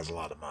those guys a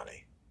lot of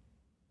money.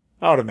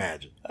 I would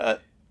imagine.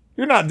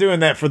 You're not doing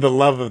that for the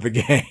love of the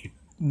game.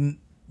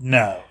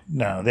 No.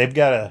 They've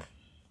got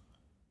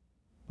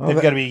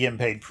to be getting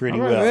paid pretty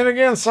well. Then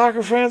again,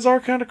 soccer fans are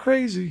kind of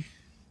crazy.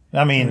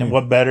 I mean,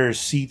 what better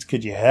seats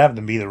could you have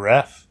than be the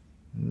ref?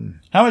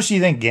 How much do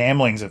you think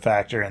gambling's a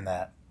factor in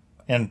that?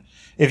 And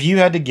if you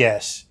had to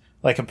guess,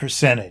 a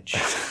percentage...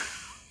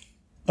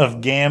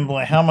 of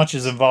gambling? How much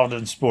is involved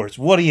in sports?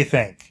 What do you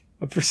think?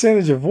 A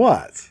percentage of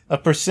what? A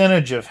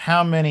percentage of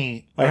how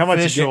many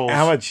officials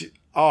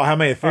how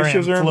many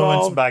officials are influenced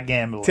involved? by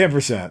gambling?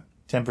 10%.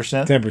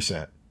 10%?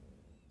 10%.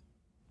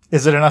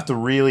 Is it enough to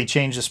really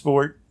change the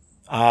sport?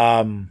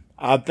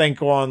 I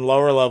think on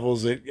lower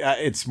levels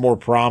it's more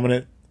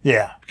prominent.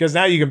 Yeah. Because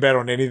now you can bet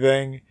on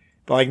anything.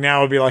 But like now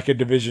it would be like a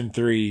Division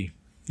III,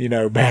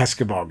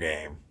 basketball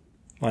game.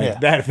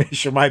 Like that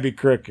official might be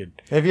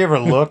crooked. Have you ever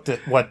looked at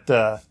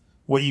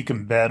what you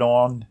can bet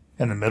on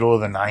in the middle of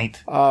the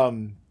night?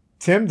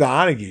 Tim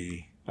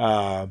Donaghy,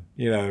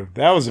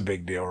 that was a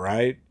big deal,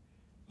 right?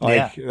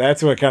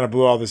 That's what kind of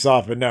blew all this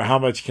off. But no, how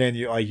much can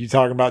you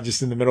talking about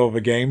just in the middle of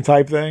a game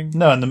type thing?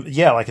 No,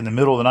 like in the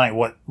middle of the night,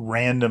 what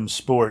random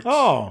sports?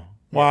 Oh,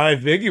 well,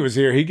 if Biggie was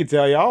here, he could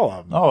tell you all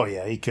of them. Oh,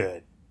 yeah, he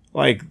could.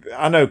 Like,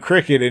 I know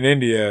cricket in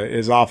India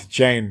is off the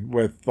chain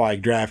with,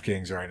 like,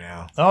 DraftKings right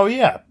now. Oh,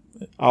 yeah.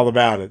 All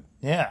about it.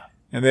 Yeah.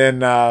 And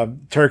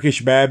then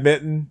Turkish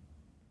badminton,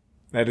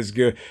 that is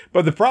good.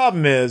 But the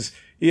problem is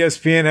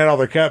ESPN had all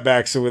their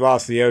cutbacks, so we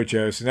lost the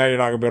Ocho. So now you're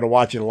not going to be able to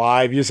watch it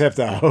live. You just have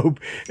to hope.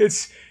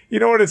 You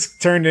know what it's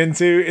turned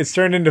into? It's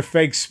turned into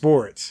fake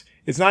sports.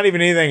 It's not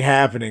even anything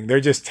happening.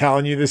 They're just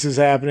telling you this is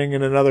happening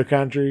in another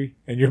country,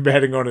 and you're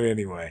betting on it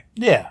anyway.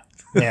 Yeah.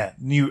 Yeah.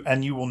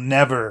 You will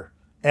never,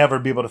 ever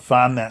be able to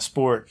find that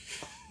sport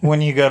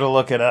when you go to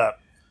look it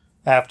up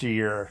after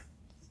your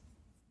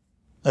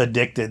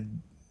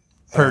addicted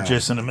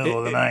purchase in the middle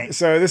of the night.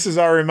 So this is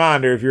our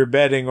reminder. If you're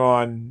betting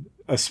on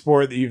a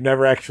sport that you've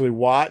never actually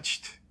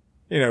watched,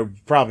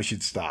 probably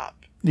should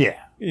stop. Yeah.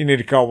 You need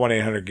to call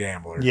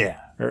 1-800-GAMBLER. Yeah.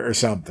 Or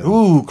something.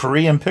 Ooh,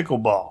 Korean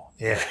pickleball.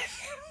 Yeah.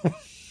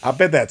 I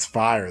bet that's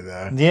fire,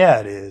 though. Yeah,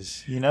 it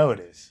is. You know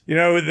it is.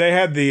 They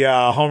had the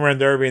home run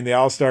derby and the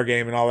All-Star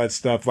game and all that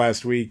stuff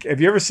last week.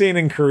 Have you ever seen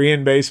in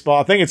Korean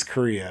baseball? I think it's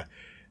Korea.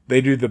 They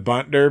do the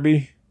bunt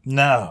derby.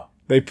 No.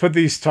 They put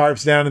these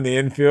tarps down in the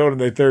infield and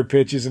they throw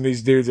pitches, and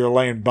these dudes are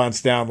laying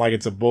bunts down like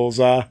it's a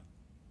bullseye.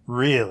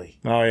 Really?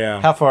 Oh,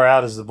 yeah. How far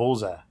out is the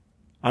bullseye?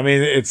 I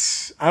mean,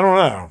 I don't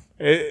know.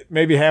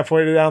 Maybe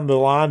halfway down the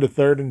line to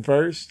third and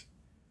first.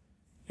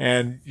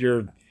 And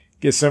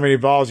get so many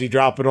balls, you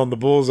drop it on the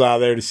bullseye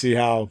there to see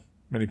how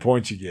many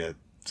points you get.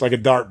 It's like a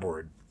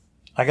dartboard.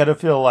 I got to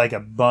feel like a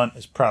bunt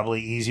is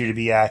probably easier to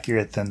be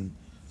accurate than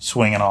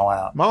swinging all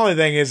out. My only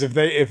thing is if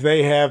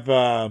they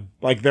have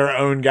like their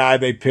own guy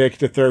they pick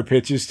to throw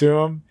pitches to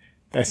them,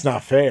 that's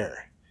not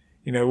fair.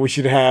 We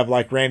should have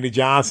like Randy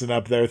Johnson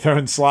up there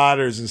throwing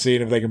sliders and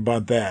seeing if they can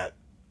bunt that.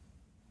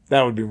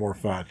 That would be more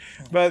fun.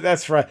 But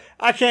that's right.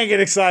 I can't get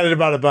excited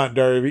about a bunt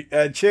derby.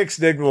 Chicks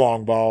dig the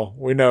long ball.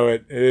 We know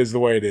it. It is the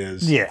way it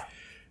is. Yeah.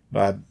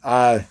 But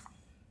I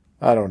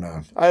don't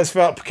know. I just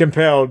felt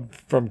compelled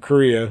from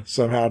Korea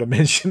somehow to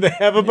mention they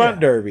have a bunt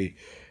derby.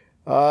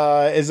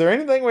 Is there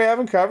anything we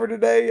haven't covered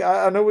today?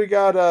 I know we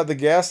got the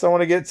guest I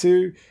want to get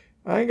to.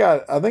 I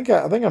think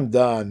I'm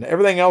done.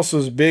 Everything else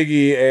was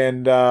Biggie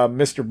and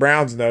Mr.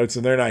 Brown's notes,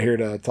 and they're not here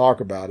to talk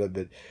about it.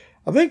 But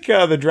I think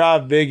the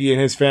drive Biggie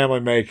and his family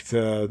make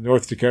to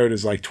North Dakota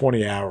is like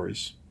 20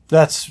 hours.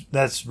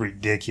 That's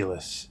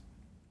ridiculous.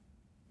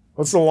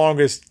 What's the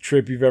longest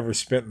trip you've ever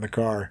spent in the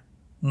car?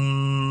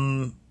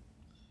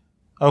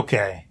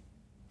 Okay.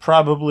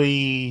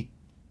 Probably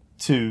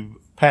to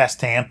past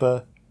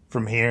Tampa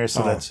from here.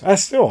 So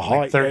that's still hot.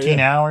 Like 13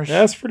 hours. Yeah,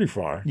 that's pretty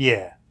far.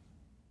 Yeah.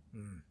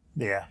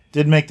 Yeah.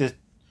 Did make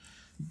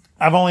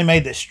I've only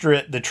made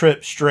the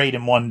trip straight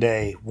in one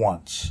day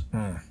once.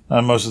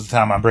 Most of the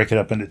time I break it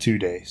up into 2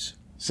 days.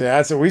 See,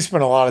 we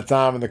spent a lot of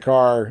time in the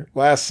car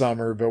last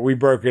summer, but we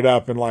broke it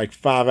up in like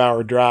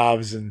 5-hour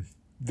drives and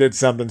did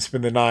something,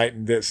 spend the night,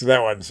 and so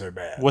that wasn't so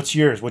bad. What's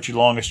yours? What's your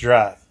longest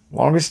drive?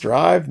 Longest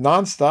drive,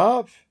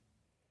 nonstop.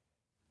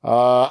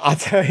 I'll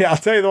tell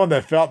you the one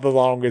that felt the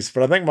longest,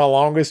 but I think my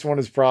longest one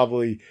is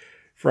probably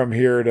from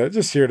here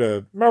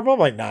to probably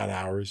like 9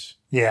 hours.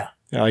 Yeah.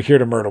 Like here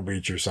to Myrtle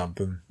Beach or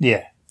something.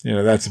 Yeah.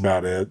 That's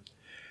about it.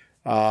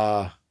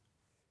 Yeah,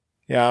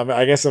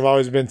 I guess I've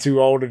always been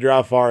too old to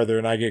drive farther,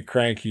 and I get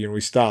cranky and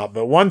we stop.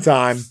 But one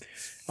time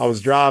I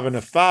was driving a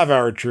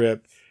 5-hour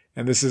trip,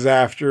 and this is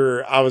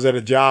after I was at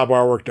a job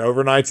where I worked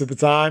overnights at the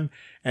time.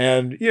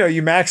 And,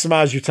 you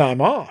maximize your time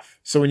off.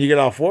 So when you get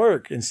off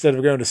work, instead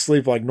of going to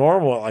sleep like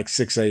normal at like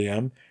 6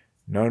 a.m.,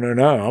 no, I'm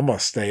going to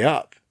stay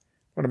up.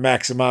 I'm going to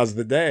maximize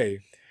the day.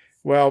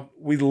 Well,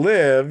 we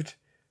lived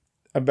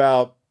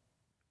about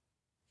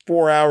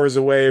 4 hours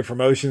away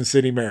from Ocean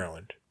City,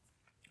 Maryland.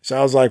 So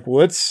I was like,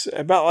 well, it's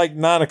about like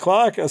 9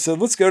 o'clock. I said,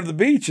 let's go to the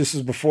beach. This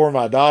was before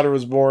my daughter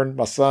was born.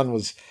 My son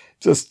was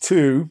just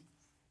 2.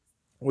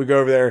 We go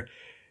over there,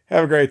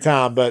 have a great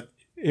time. But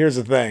here's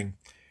the thing.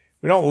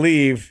 We don't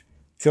leave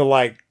till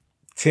like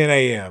 10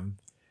 a.m.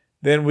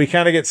 Then we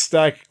kind of get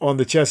stuck on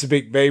the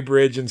Chesapeake Bay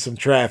Bridge in some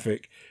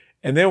traffic.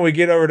 And then we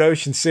get over to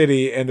Ocean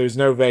City and there's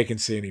no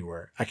vacancy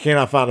anywhere. I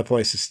cannot find a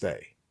place to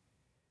stay.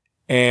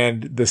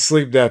 And the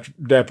sleep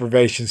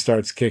deprivation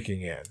starts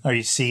kicking in. Are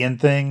you seeing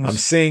things? I'm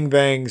seeing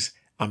things.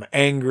 I'm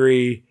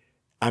angry.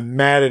 I'm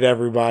mad at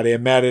everybody.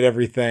 I'm mad at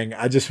everything.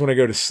 I just want to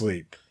go to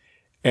sleep.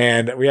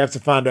 and we have to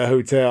find a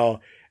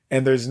hotel.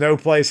 And there's no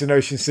place in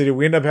Ocean City.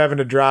 We end up having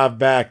to drive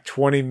back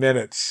 20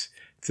 minutes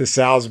to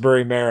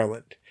Salisbury,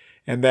 Maryland.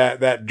 And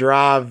that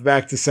drive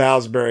back to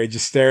Salisbury,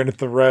 just staring at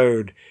the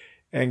road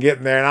and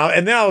getting there.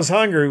 And then I was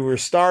hungry. We were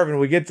starving.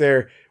 We get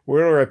there.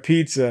 We order a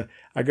pizza.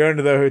 I go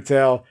into the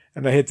hotel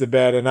and I hit the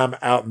bed and I'm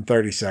out in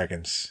 30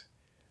 seconds.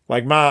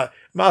 Like my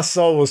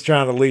soul was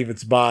trying to leave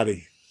its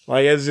body.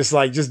 Like it was just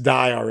like, just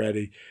die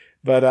already.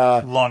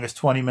 But longest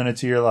 20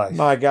 minutes of your life.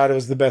 My God, it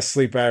was the best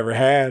sleep I ever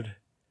had.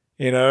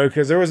 You know,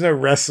 because there was no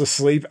restless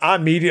sleep. I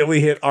immediately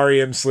hit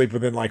REM sleep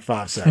within like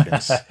 5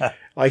 seconds.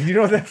 Like, you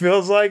know what that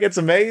feels like? It's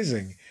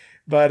amazing.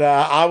 But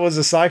I was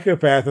a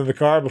psychopath in the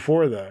car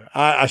before, though.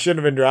 I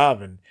shouldn't have been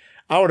driving.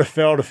 I would have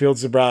failed a field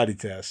sobriety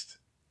test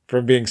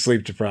from being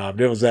sleep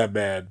deprived. It was that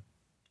bad.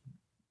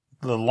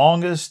 The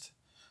one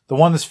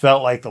that's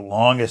felt like the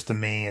longest to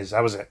me is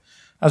I was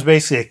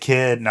basically a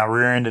kid and I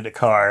rear-ended a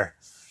car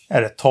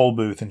at a toll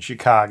booth in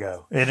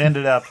Chicago. It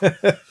ended up,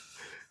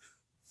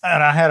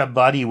 and I had a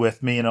buddy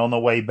with me, and on the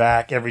way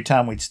back, every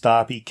time we'd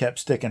stop, he kept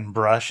sticking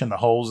brush in the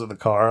holes of the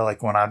car.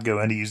 Like when I'd go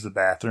in to use the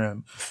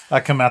bathroom,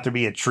 I'd come out, there'd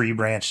be a tree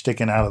branch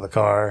sticking out of the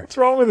car. What's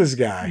wrong with this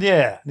guy?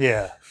 Yeah.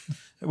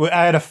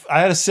 I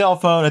had a cell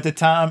phone at the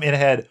time. It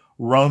had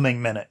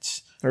roaming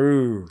minutes.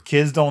 Ooh.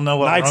 Kids don't know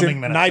what roaming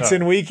minutes are. Nights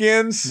and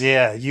weekends?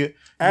 Yeah.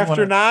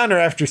 After 9 or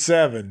after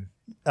 7?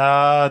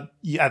 I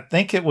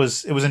think it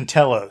was in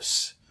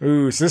Telos.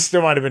 Ooh, so this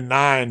still might have been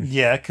 9.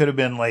 Yeah, it could have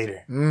been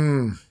later.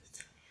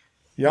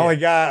 You only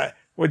got,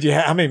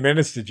 how many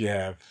minutes did you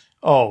have?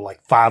 Oh,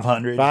 like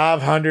 500.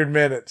 500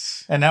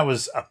 minutes. And that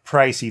was a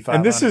pricey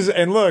 500.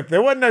 And look,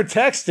 there wasn't no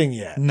texting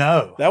yet.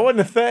 No. That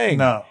wasn't a thing.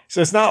 No.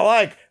 So it's not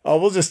like,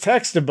 we'll just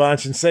text a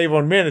bunch and save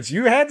on minutes.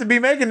 You had to be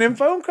making them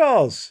phone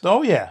calls.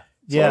 Oh, yeah.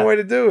 That's the only way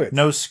to do it.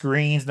 No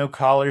screens, no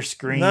color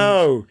screens.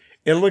 No.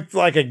 It looked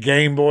like a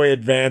Game Boy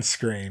Advance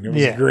screen. It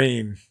was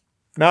green.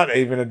 Not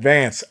even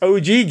Advance.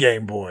 OG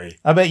Game Boy.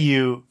 I bet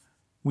you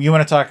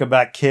want to talk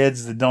about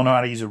kids that don't know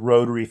how to use a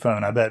rotary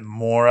phone. I bet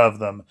more of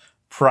them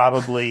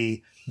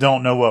probably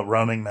don't know what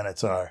roaming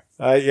minutes are.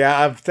 Yeah,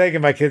 I've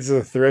taken my kids to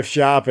the thrift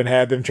shop and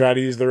had them try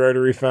to use the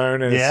rotary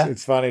phone, and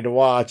it's funny to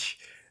watch.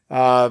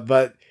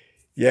 But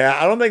yeah,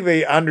 I don't think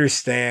they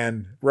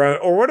understand.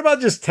 Or what about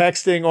just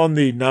texting on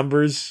the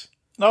numbers?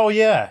 Oh,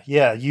 yeah.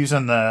 Yeah,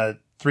 using the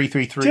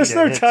 333. Just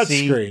no touch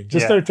screen.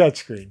 No touch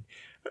screen.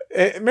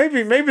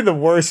 Maybe the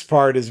worst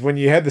part is when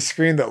you had the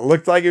screen that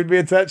looked like it would be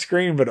a touch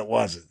screen, but it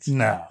wasn't.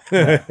 No.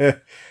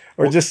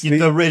 Or just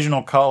the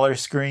original color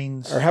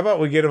screens. Or how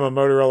about we get them a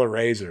Motorola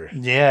Razr?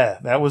 Yeah,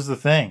 that was the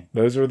thing.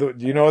 Those were do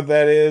you know what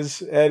that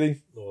is,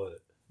 Eddie? What?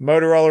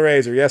 Motorola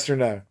Razr, yes or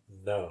no?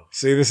 No.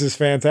 See, this is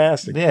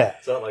fantastic. Yeah.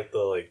 Is that like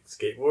the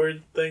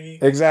skateboard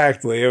thingy?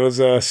 Exactly. It was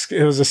a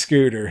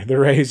scooter, the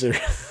Razr.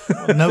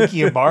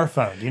 Nokia bar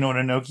phone. Do you know what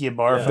a Nokia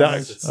bar phone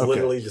is? It's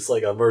literally just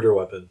like a murder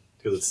weapon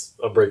because it's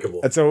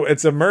unbreakable.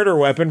 It's a murder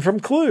weapon from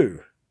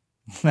Clue.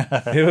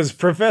 It was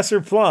Professor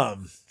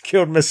Plum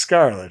killed Miss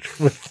Scarlet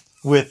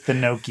with the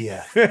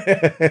Nokia.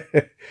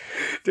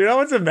 Dude, I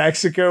went to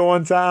Mexico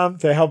one time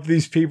to help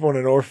these people in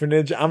an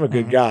orphanage. I'm a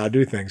good guy. I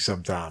do things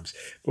sometimes.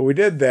 But we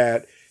did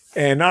that.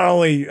 And not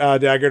only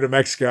did I go to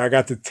Mexico, I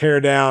got to tear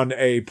down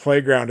a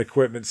playground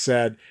equipment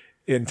set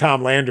in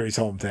Tom Landry's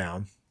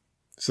hometown.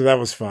 So that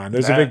was fun.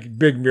 There's a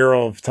big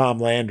mural of Tom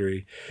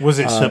Landry. Was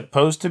it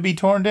supposed to be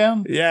torn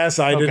down? Yes,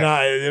 I did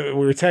not. We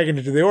were taking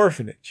it to the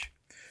orphanage.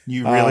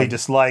 You really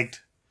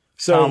disliked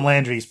Tom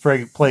Landry's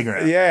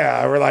playground.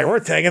 Yeah, we're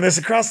taking this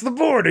across the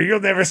border. You'll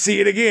never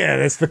see it again.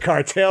 It's the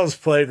cartel's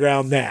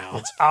playground now.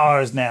 It's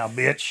ours now,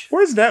 bitch.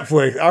 Where's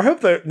Netflix? I hope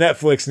that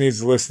Netflix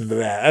needs to listen to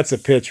that. That's a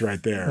pitch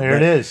right there. There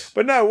it is.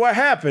 But no, what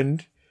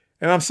happened,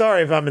 and I'm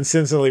sorry if I'm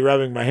insensibly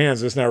rubbing my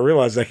hands, I just now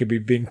realized I could be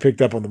being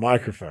picked up on the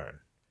microphone.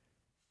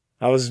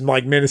 I was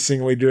like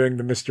menacingly doing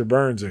the Mr.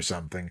 Burns or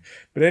something.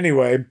 But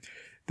anyway,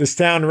 this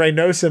town,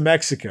 Reynosa,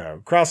 Mexico,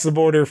 across the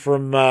border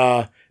from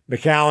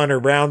McAllen or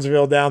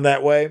Brownsville down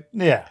that way.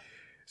 Yeah.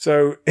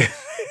 So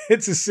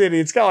it's a city.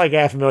 It's got like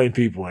 500,000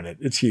 people in it.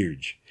 It's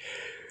huge.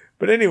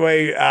 But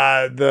anyway,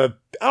 I don't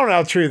know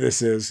how true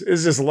this is.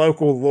 It's just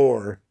local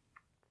lore.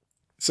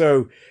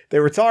 So they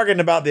were talking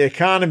about the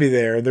economy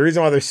there. And the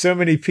reason why there's so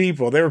many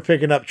people, they were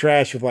picking up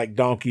trash with like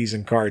donkeys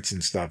and carts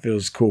and stuff. It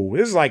was cool.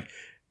 This is like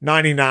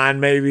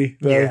 99 maybe.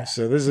 Though. Yeah.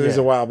 So this is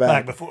a while back.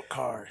 Back before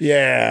cars.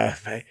 Yeah.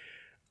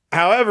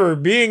 However,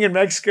 being in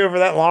Mexico for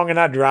that long and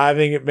not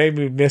driving, it made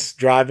me miss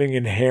driving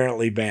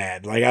inherently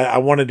bad. Like I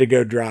wanted to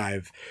go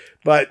drive.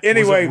 But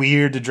anyway. Was it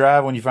weird to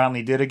drive when you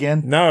finally did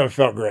again? No, it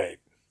felt great.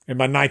 In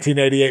my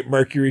 1988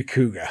 Mercury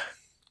Cougar.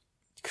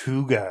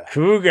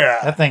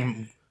 That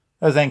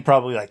thing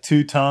probably like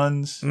 2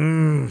 tons.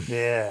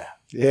 Yeah.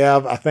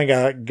 Yeah, I think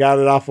I got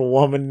it off a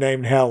woman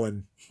named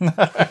Helen.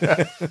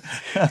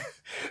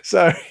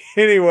 So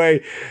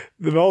anyway,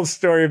 the whole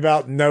story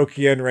about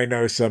Nokia and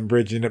Reynosa, I'm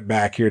bridging it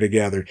back here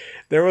together.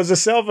 There was a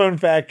cell phone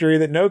factory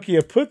that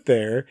Nokia put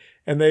there,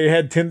 and they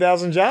had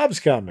 10,000 jobs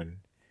coming.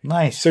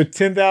 Nice. So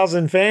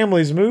 10,000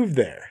 families moved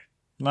there.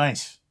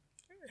 Nice.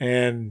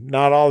 And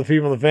not all the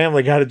people in the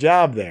family got a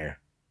job there.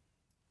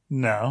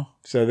 No.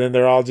 So then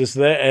they're all just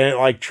there, and it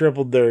like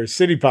tripled their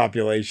city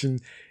population.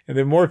 And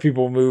then more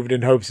people moved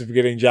in hopes of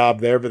getting a job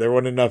there, but there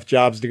weren't enough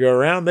jobs to go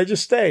around. They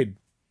just stayed.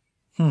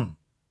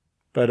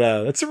 But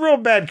it's a real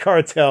bad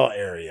cartel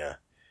area.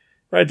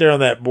 Right there on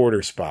that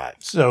border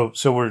spot. So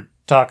we're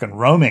talking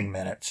roaming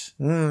minutes.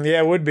 Yeah,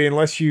 it would be,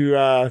 unless you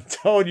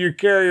told your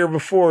carrier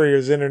before he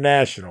was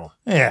international.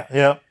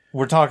 Yeah.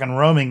 We're talking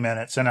roaming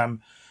minutes,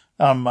 and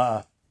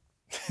I'm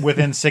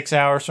within 6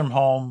 hours from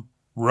home.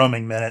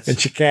 Roaming minutes in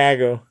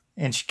Chicago.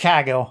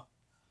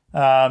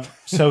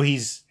 So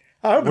he's.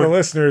 I hope the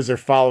listeners are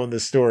following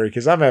this story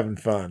because I'm having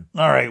fun.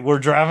 All right, we're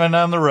driving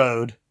down the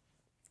road.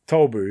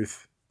 Toll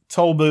booth.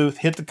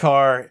 Hit the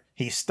car.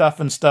 He's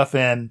stuffing stuff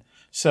in.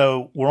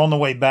 So we're on the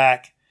way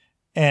back,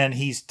 and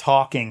he's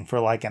talking for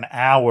like an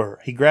hour.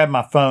 He grabbed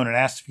my phone and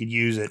asked if he could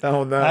use it.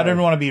 Oh, no. I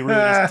didn't want to be rude.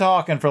 He's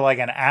talking for like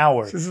an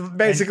hour. This is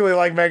basically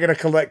like making a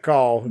collect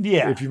call.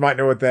 Yeah. If you might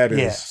know what that is.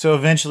 Yeah. So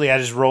eventually I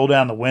just roll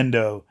down the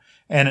window,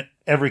 and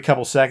every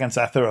couple seconds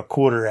I throw a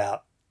quarter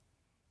out.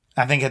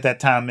 I think at that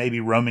time maybe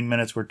roaming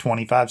minutes were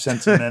 25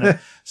 cents a minute,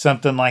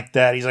 something like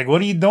that. He's like,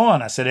 "What are you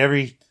doing?" I said,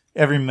 every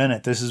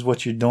minute, this is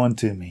what you're doing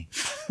to me.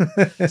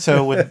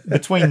 So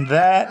between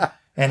that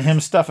and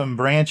him stuffing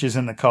branches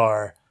in the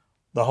car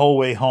the whole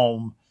way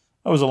home,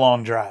 it was a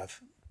long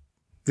drive.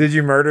 Did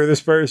you murder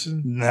this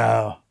person?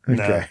 No.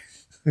 Okay.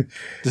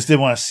 Just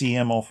didn't want to see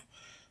him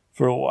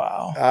for a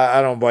while.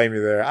 I don't blame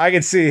you there. I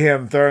could see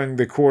him throwing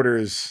the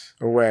quarters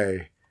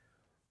away.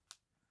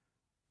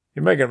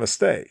 You're making a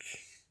mistake.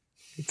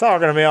 You're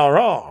talking to me all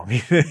wrong.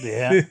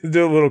 Yeah.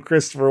 Do a little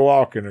Christopher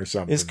Walken or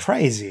something. It's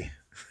crazy.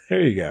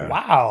 There you go.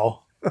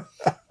 Wow.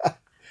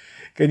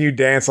 Can you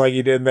dance like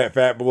you did in that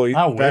Fat Boy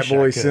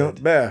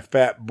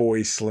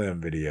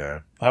Slim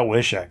video? I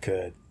wish I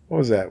could. What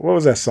was that? What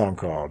was that song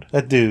called?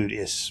 That dude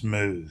is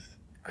smooth.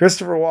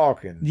 Christopher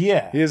Walken.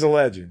 Yeah. He is a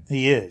legend.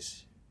 He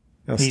is.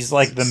 He's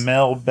like the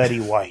male Betty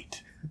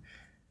White.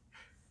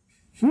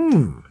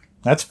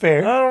 That's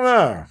fair. I don't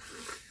know.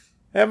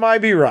 That might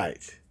be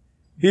right.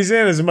 He's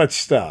in as much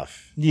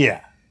stuff.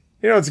 Yeah.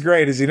 You know what's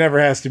great is he never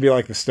has to be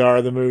like the star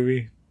of the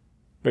movie,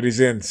 but he's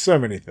in so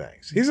many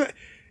things. He's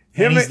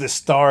the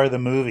star of the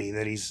movie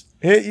that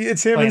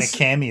it's him playing a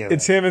cameo.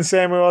 It's him and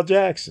Samuel L.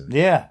 Jackson.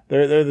 Yeah.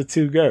 They're the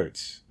two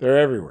goats. They're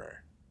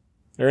everywhere.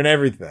 They're in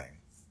everything.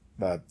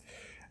 But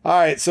all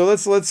right, so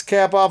let's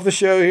cap off the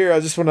show here.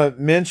 I just want to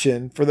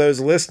mention for those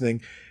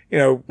listening,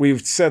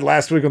 we've said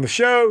last week on the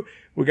show,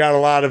 we got a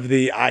lot of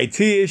the IT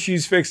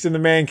issues fixed in the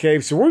man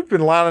cave. So we've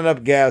been lining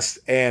up guests,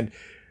 and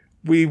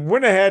we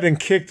went ahead and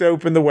kicked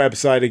open the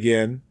website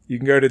again. You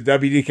can go to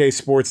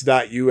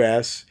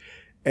wdksports.us,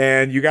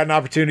 and you got an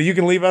opportunity. You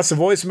can leave us a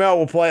voicemail.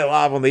 We'll play it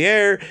live on the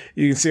air.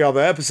 You can see all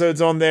the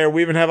episodes on there.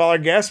 We even have all our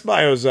guest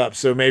bios up.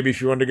 So maybe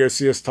if you want to go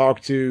see us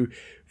talk to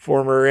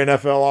former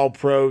NFL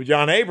All-Pro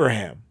John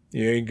Abraham,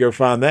 you can go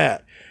find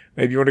that.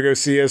 Maybe you want to go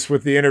see us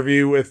with the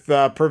interview with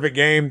perfect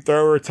game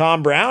thrower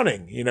Tom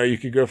Browning. You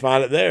could go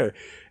find it there.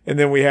 And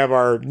then we have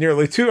our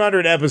nearly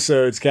 200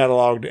 episodes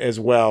cataloged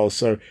as well.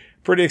 So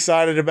pretty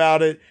excited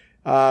about it.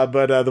 But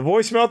the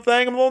voicemail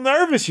thing, I'm a little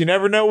nervous. You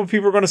never know what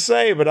people are going to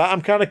say, but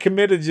I'm kind of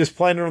committed to just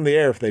playing it on the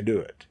air if they do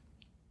it.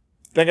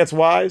 Think that's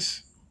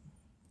wise?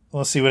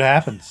 Let's see what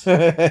happens.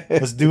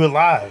 Let's do it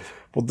live.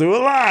 We'll do it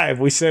live.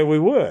 We said we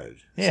would.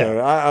 Yeah.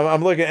 So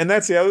I'm looking, and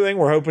that's the other thing.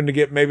 We're hoping to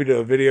get maybe to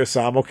a video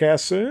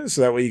simulcast soon,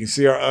 so that way you can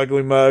see our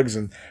ugly mugs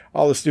and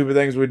all the stupid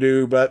things we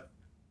do. But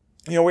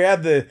we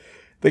had the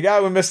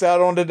guy we missed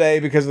out on today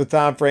because of the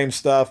time frame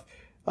stuff.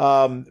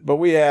 But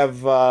we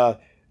have our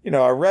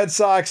Red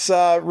Sox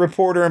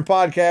reporter and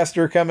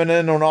podcaster coming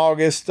in on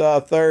August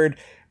 3rd.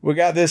 We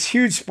got this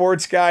huge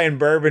sports guy and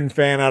bourbon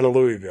fan out of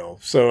Louisville,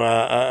 so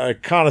a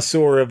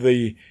connoisseur of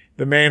the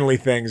manly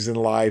things in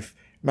life.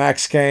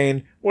 Max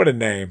Kane. What a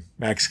name,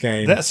 Max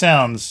Kane. That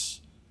sounds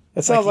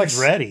like he's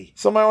ready.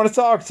 Somebody I want to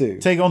talk to.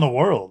 Take on the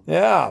world.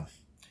 Yeah.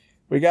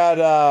 We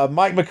got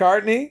Mike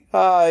McCartney,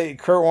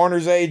 Kurt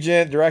Warner's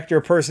agent, director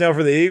of personnel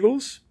for the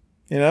Eagles.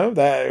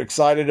 That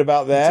excited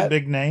about that. That's a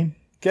big name.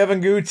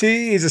 Kevin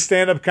Guti, he's a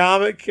stand-up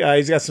comic.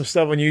 He's got some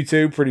stuff on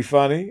YouTube, pretty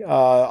funny.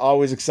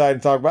 Always excited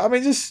to talk about. I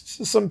mean,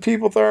 just some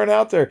people throwing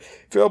out there.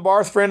 Phil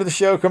Barth, friend of the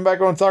show, come back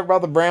on and talk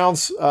about the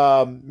Browns.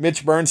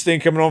 Mitch Bernstein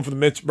coming on for the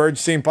Mitch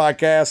Bernstein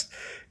podcast.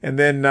 And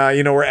then,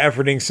 we're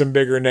efforting some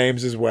bigger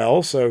names as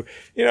well. So,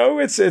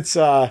 it's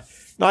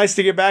nice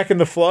to get back in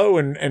the flow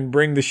and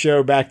bring the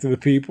show back to the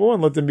people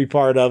and let them be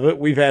part of it.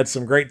 We've had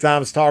some great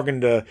times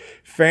talking to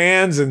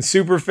fans and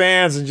super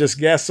fans and just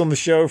guests on the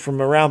show from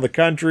around the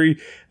country.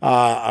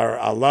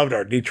 I loved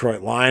our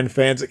Detroit Lion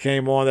fans that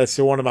came on. That's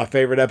still one of my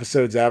favorite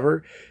episodes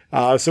ever.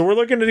 So we're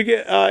looking to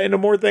get into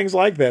more things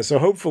like that. So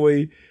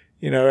hopefully,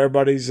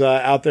 everybody's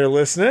out there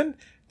listening.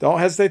 Don't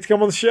hesitate to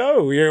come on the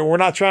show. We're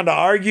not trying to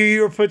argue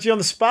you or put you on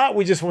the spot.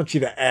 We just want you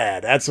to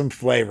add some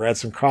flavor, add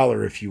some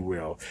color, if you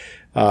will.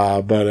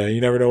 But you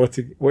never know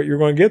what you're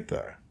going to get,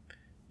 though.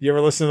 You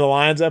ever listen to the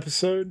Lions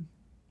episode?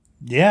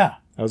 Yeah.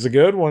 That was a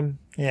good one.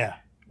 Yeah.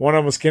 One of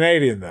them was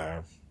Canadian,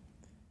 though.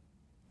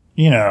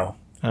 I mean,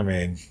 I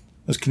mean.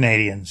 those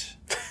Canadians.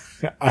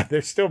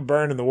 They're still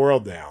burning the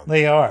world down.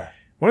 They are.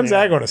 When's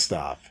that going to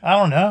stop? I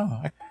don't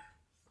know.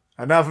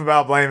 Enough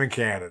about blaming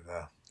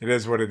Canada. It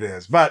is what it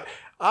is. But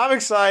I'm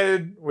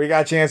excited. We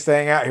got a chance to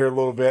hang out here a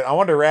little bit. I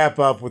wanted to wrap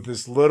up with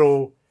this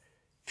little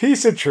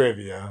piece of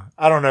trivia.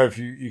 I don't know if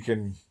you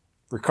can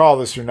recall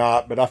this or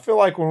not, but I feel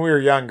like when we were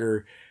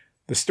younger,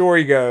 the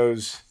story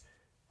goes,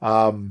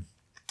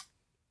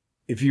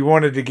 if you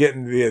wanted to get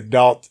into the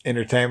adult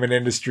entertainment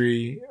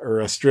industry or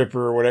a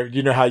stripper or whatever, do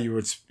you know how you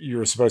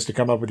were supposed to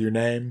come up with your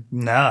name?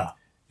 No.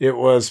 It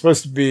was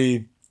supposed to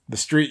be the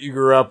street you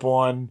grew up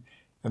on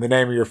and the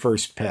name of your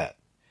first pet.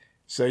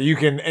 So you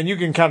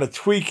can kind of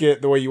tweak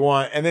it the way you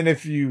want. And then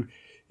if you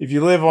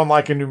live on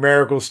like a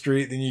numerical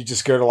street, then you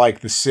just go to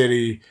like the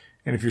city.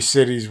 And if your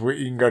city's,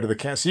 you can go to the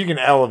county. So you can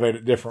elevate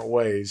it different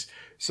ways.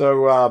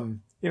 So,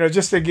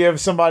 just to give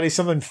somebody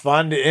something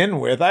fun to end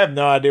with, I have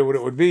no idea what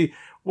it would be.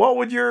 What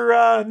would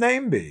your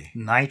name be?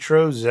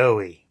 Nitro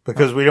Zoe.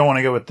 Because we don't want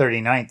to go with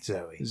 39th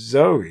Zoe.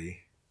 Zoe?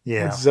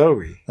 Yeah. What's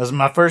Zoe? That was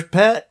my first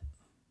pet.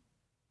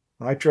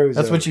 Nitro Zoe.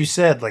 That's what you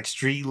said. Like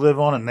street you live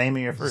on and name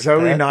of your first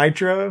Zoe pet.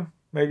 Nitro?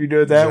 Maybe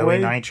do it that Zoe way?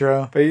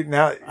 Nitro. But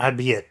now, I'd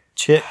be a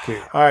chick.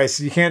 All right,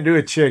 so you can't do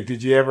a chick.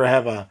 Did you ever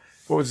have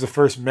what was the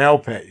first male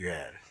pet you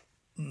had?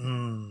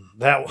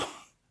 That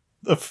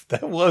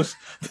was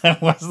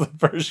the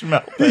first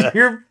male pet.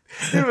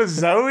 It was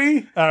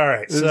Zoe? All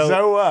right. So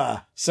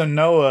Zoa. So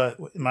Noah,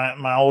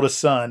 my oldest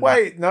son.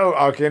 Wait, no.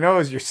 Okay,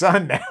 Noah's your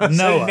son now. So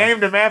Noah. you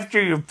named him after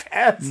your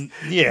pets?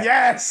 Yeah.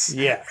 Yes.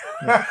 Yeah.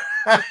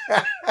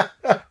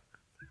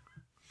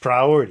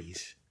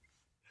 Priorities.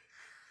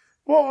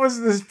 What was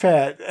this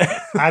pet?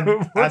 I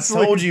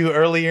told you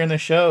earlier in the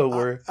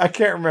show I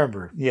can't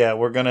remember. Yeah,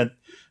 we'll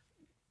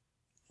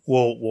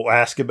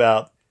ask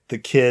about the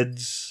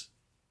kids,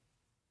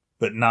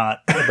 but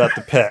not about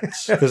the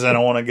pets because I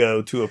don't want to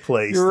go to a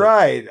place. You're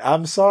right.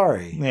 I'm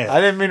sorry. Yeah.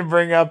 I didn't mean to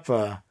bring up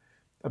a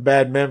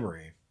bad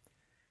memory.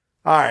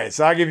 All right,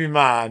 so I'll give you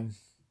mine.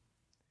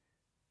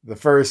 The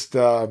first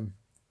dog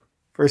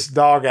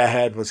I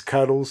had was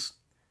Cuddles,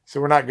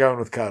 so we're not going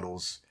with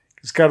Cuddles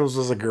because Cuddles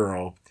was a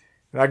girl.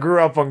 And I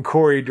grew up on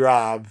Corey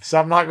Drive, so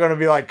I'm not going to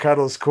be like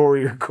Cuddles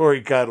Corey or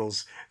Corey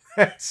Cuddles.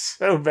 That's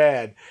so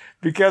bad.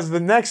 Because the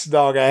next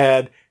dog I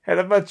had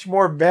a much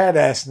more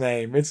badass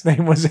name. Its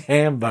name was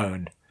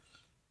Hambone.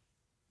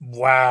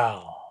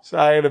 Wow. So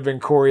I would have been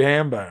Corey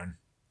Hambone.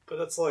 But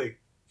that's like,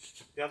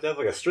 you have to have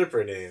like a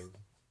stripper name.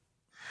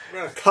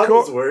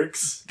 Cuddles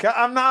works.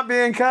 I'm not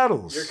being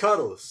Cuddles. You're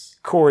Cuddles.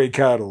 Corey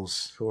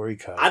Cuddles. Corey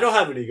Cuddles. I don't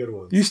have any good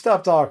ones. You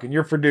stop talking.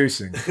 You're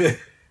producing.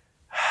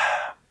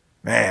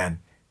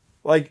 Man.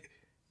 Like,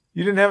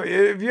 you didn't have...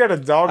 If you had a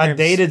dog I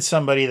dated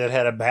somebody that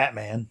had a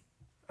Batman.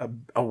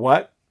 A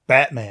what?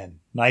 Batman.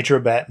 Nitro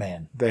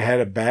Batman. They had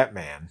a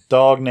Batman.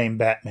 Dog named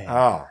Batman.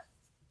 Oh.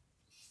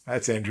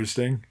 That's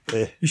interesting.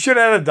 Eh. You should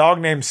have had a dog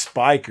named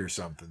Spike or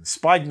something.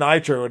 Spike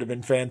Nitro would have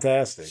been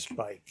fantastic.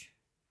 Spike.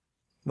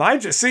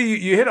 Nitro. See,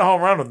 you hit a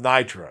home run with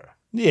Nitro.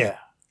 Yeah.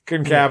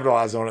 Couldn't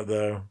capitalize on it,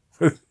 though.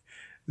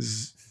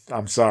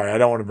 I'm sorry. I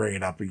don't want to bring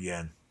it up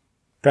again.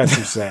 That's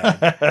too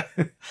sad.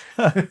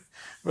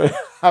 But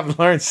I've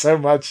learned so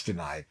much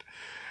tonight.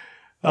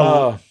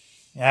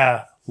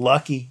 Yeah.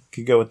 Lucky.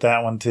 Could go with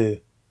that one, too.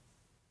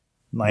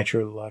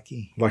 Nitro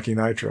Lucky. Lucky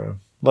Nitro.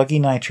 Lucky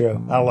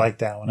Nitro. I like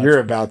that one. You're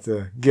about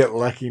to get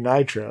Lucky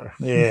Nitro.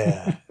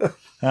 Yeah. I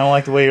don't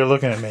like the way you're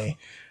looking at me.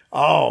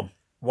 Oh,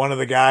 one of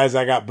the guys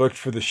I got booked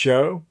for the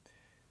show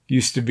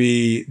used to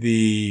be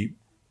the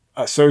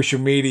social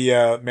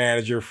media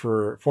manager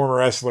for former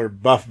wrestler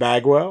Buff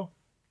Bagwell.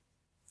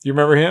 You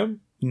remember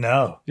him?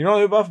 No. You know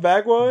who Buff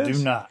Bagwell is?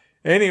 Do not.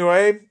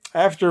 Anyway,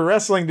 after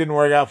wrestling didn't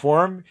work out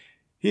for him,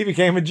 he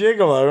became a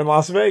gigolo in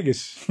Las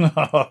Vegas.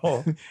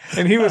 No.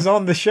 And he was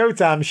on the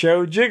Showtime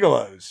show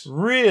Gigolos.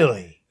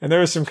 Really? And there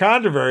was some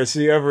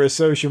controversy over his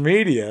social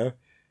media.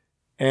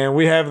 And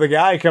we have the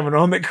guy coming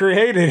on that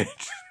created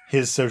it.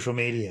 His social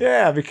media.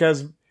 Yeah,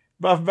 because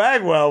Buff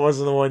Bagwell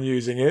wasn't the one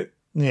using it.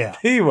 Yeah.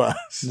 He was.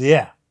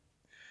 Yeah.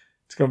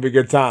 It's going to be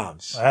good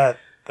times.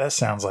 That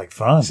sounds like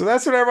fun. So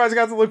that's what everybody's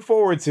got to look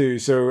forward to.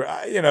 So,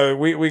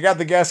 we got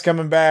the guests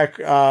coming back.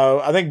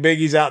 I think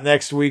Biggie's out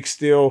next week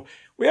still.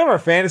 We have our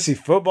fantasy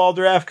football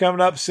draft coming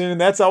up soon.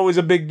 That's always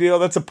a big deal.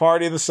 That's a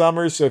party of the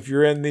summer. So if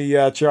you're in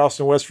the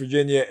Charleston, West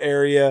Virginia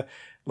area,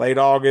 late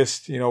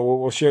August,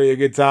 we'll show you a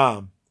good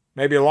time.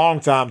 Maybe a long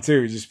time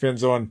too. It just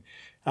depends on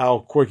how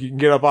quick you can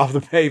get up off the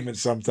pavement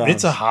sometimes.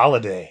 It's a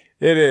holiday.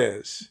 It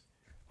is.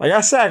 Like,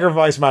 I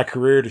sacrificed my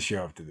career to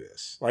show up to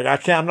this.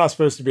 Like, I'm not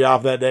supposed to be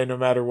off that day no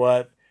matter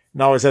what.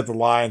 And I always have to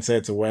lie and say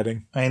it's a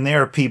wedding. I mean,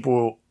 there are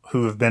people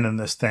who have been in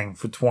this thing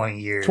for 20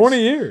 years. 20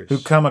 years. Who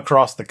come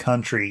across the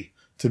country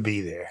to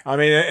be there. I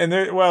mean, and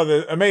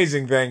the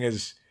amazing thing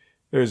is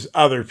there's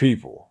other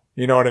people.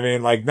 You know what I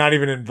mean? Like, not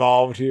even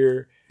involved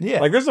here. Yeah.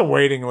 Like, there's a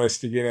waiting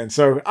list to get in.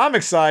 So I'm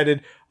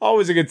excited.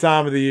 Always a good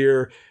time of the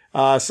year.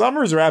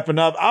 Summer's wrapping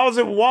up. I was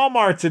at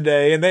Walmart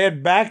today, and they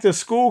had back to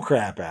school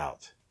crap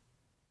out.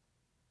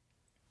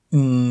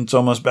 It's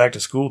almost back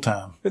to school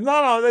time.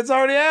 No, it's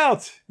already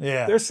out.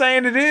 Yeah. They're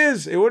saying it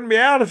is. It wouldn't be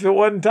out if it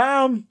wasn't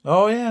time.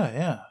 Oh,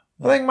 yeah.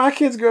 I think my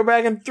kids go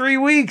back in 3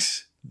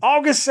 weeks.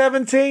 August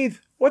 17th.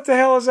 What the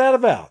hell is that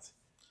about?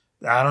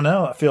 I don't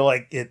know. I feel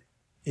like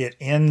it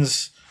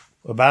ends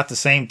about the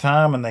same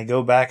time and they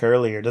go back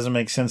earlier. It doesn't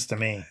make sense to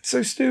me. It's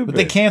so stupid. But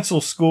they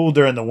cancel school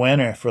during the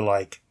winter for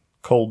like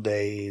cold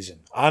days. And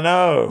I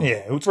know.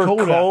 yeah, it's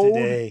cold out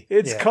today.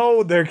 It's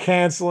cold. They're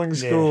canceling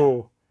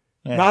school.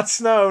 Yeah. Not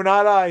snow,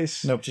 not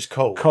ice. Nope, just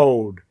cold.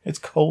 Cold. It's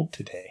cold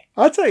today.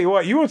 I'll tell you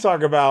what, you want to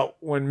talk about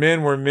when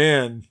men were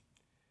men.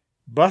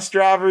 Bus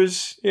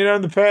drivers,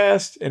 in the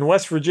past in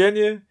West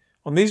Virginia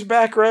on these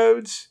back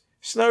roads,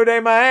 snow day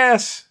my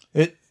ass.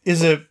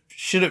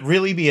 Should it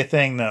really be a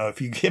thing though?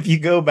 If you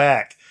go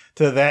back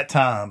to that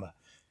time,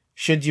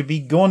 should you be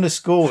going to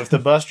school if the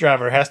bus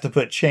driver has to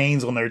put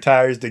chains on their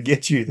tires to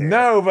get you there?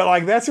 No, but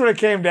like that's what it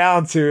came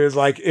down to is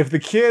like if the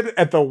kid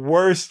at the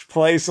worst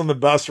place on the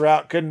bus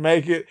route couldn't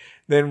make it,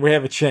 then we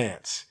have a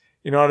chance.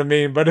 You know what I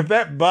mean? But if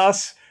that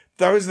bus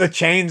throws the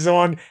chains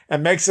on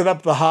and makes it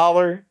up the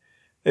holler,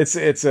 it's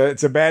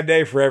a bad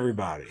day for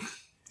everybody.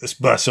 This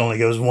bus only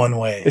goes one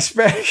way.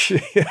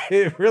 Especially,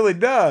 it really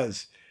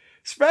does.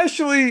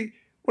 Especially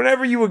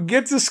whenever you would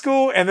get to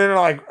school and then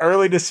like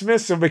early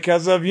dismissal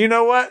because of, you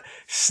know what?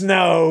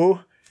 Snow.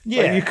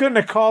 Yeah. Like, you couldn't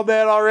have called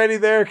that already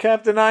there,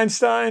 Captain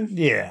Einstein?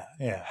 Yeah.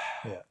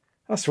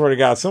 I swear to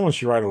God, someone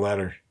should write a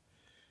letter.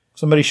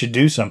 Somebody should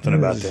do something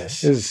about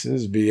this. This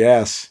is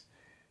BS.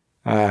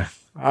 I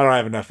don't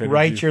have enough energy.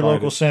 Write your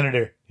local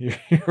senator.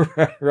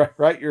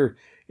 Write your,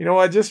 you know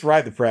what? Just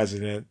write the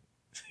president.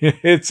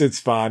 It's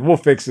fine. We'll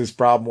fix this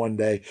problem one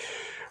day.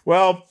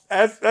 Well,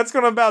 that's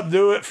going to about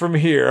do it from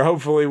here.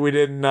 Hopefully we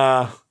didn't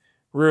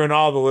ruin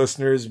all the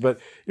listeners, but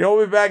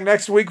we'll be back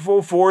next week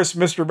full force.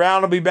 Mr.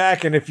 Brown will be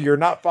back, and if you're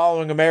not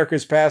following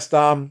America's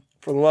pastime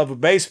for the love of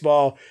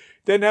baseball,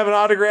 didn't have an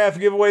autograph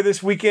giveaway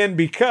this weekend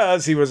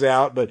because he was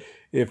out, but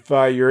if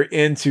you're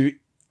into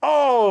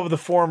all of the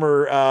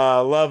former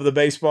love of the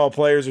baseball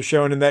players are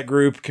showing in that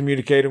group,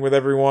 communicating with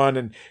everyone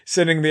and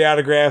sending the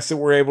autographs that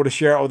we're able to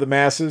share out with the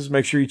masses,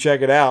 make sure you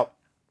check it out.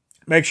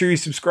 Make sure you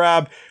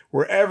subscribe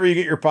wherever you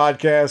get your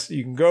podcasts.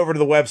 You can go over to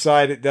the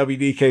website at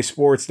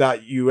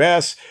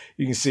wdksports.us.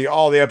 You can see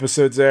all the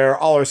episodes there.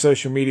 All our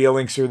social media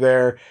links are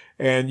there.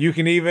 And you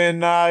can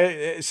even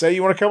say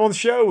you want to come on the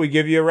show. We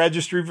give you a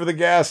registry for the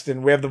guest,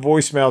 and we have the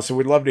voicemail, so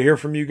we'd love to hear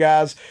from you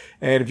guys.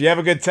 And if you have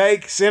a good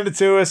take, send it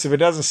to us. If it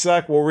doesn't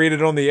suck, we'll read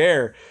it on the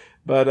air.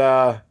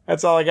 But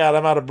that's all I got.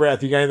 I'm out of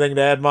breath. You got anything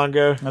to add,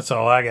 Mongo? That's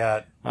all I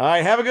got. All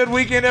right, have a good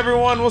weekend,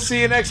 everyone. We'll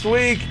see you next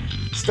week.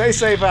 Stay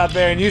safe out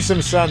there and use some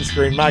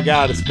sunscreen. My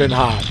God, it's been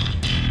hot.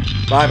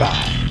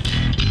 Bye-bye.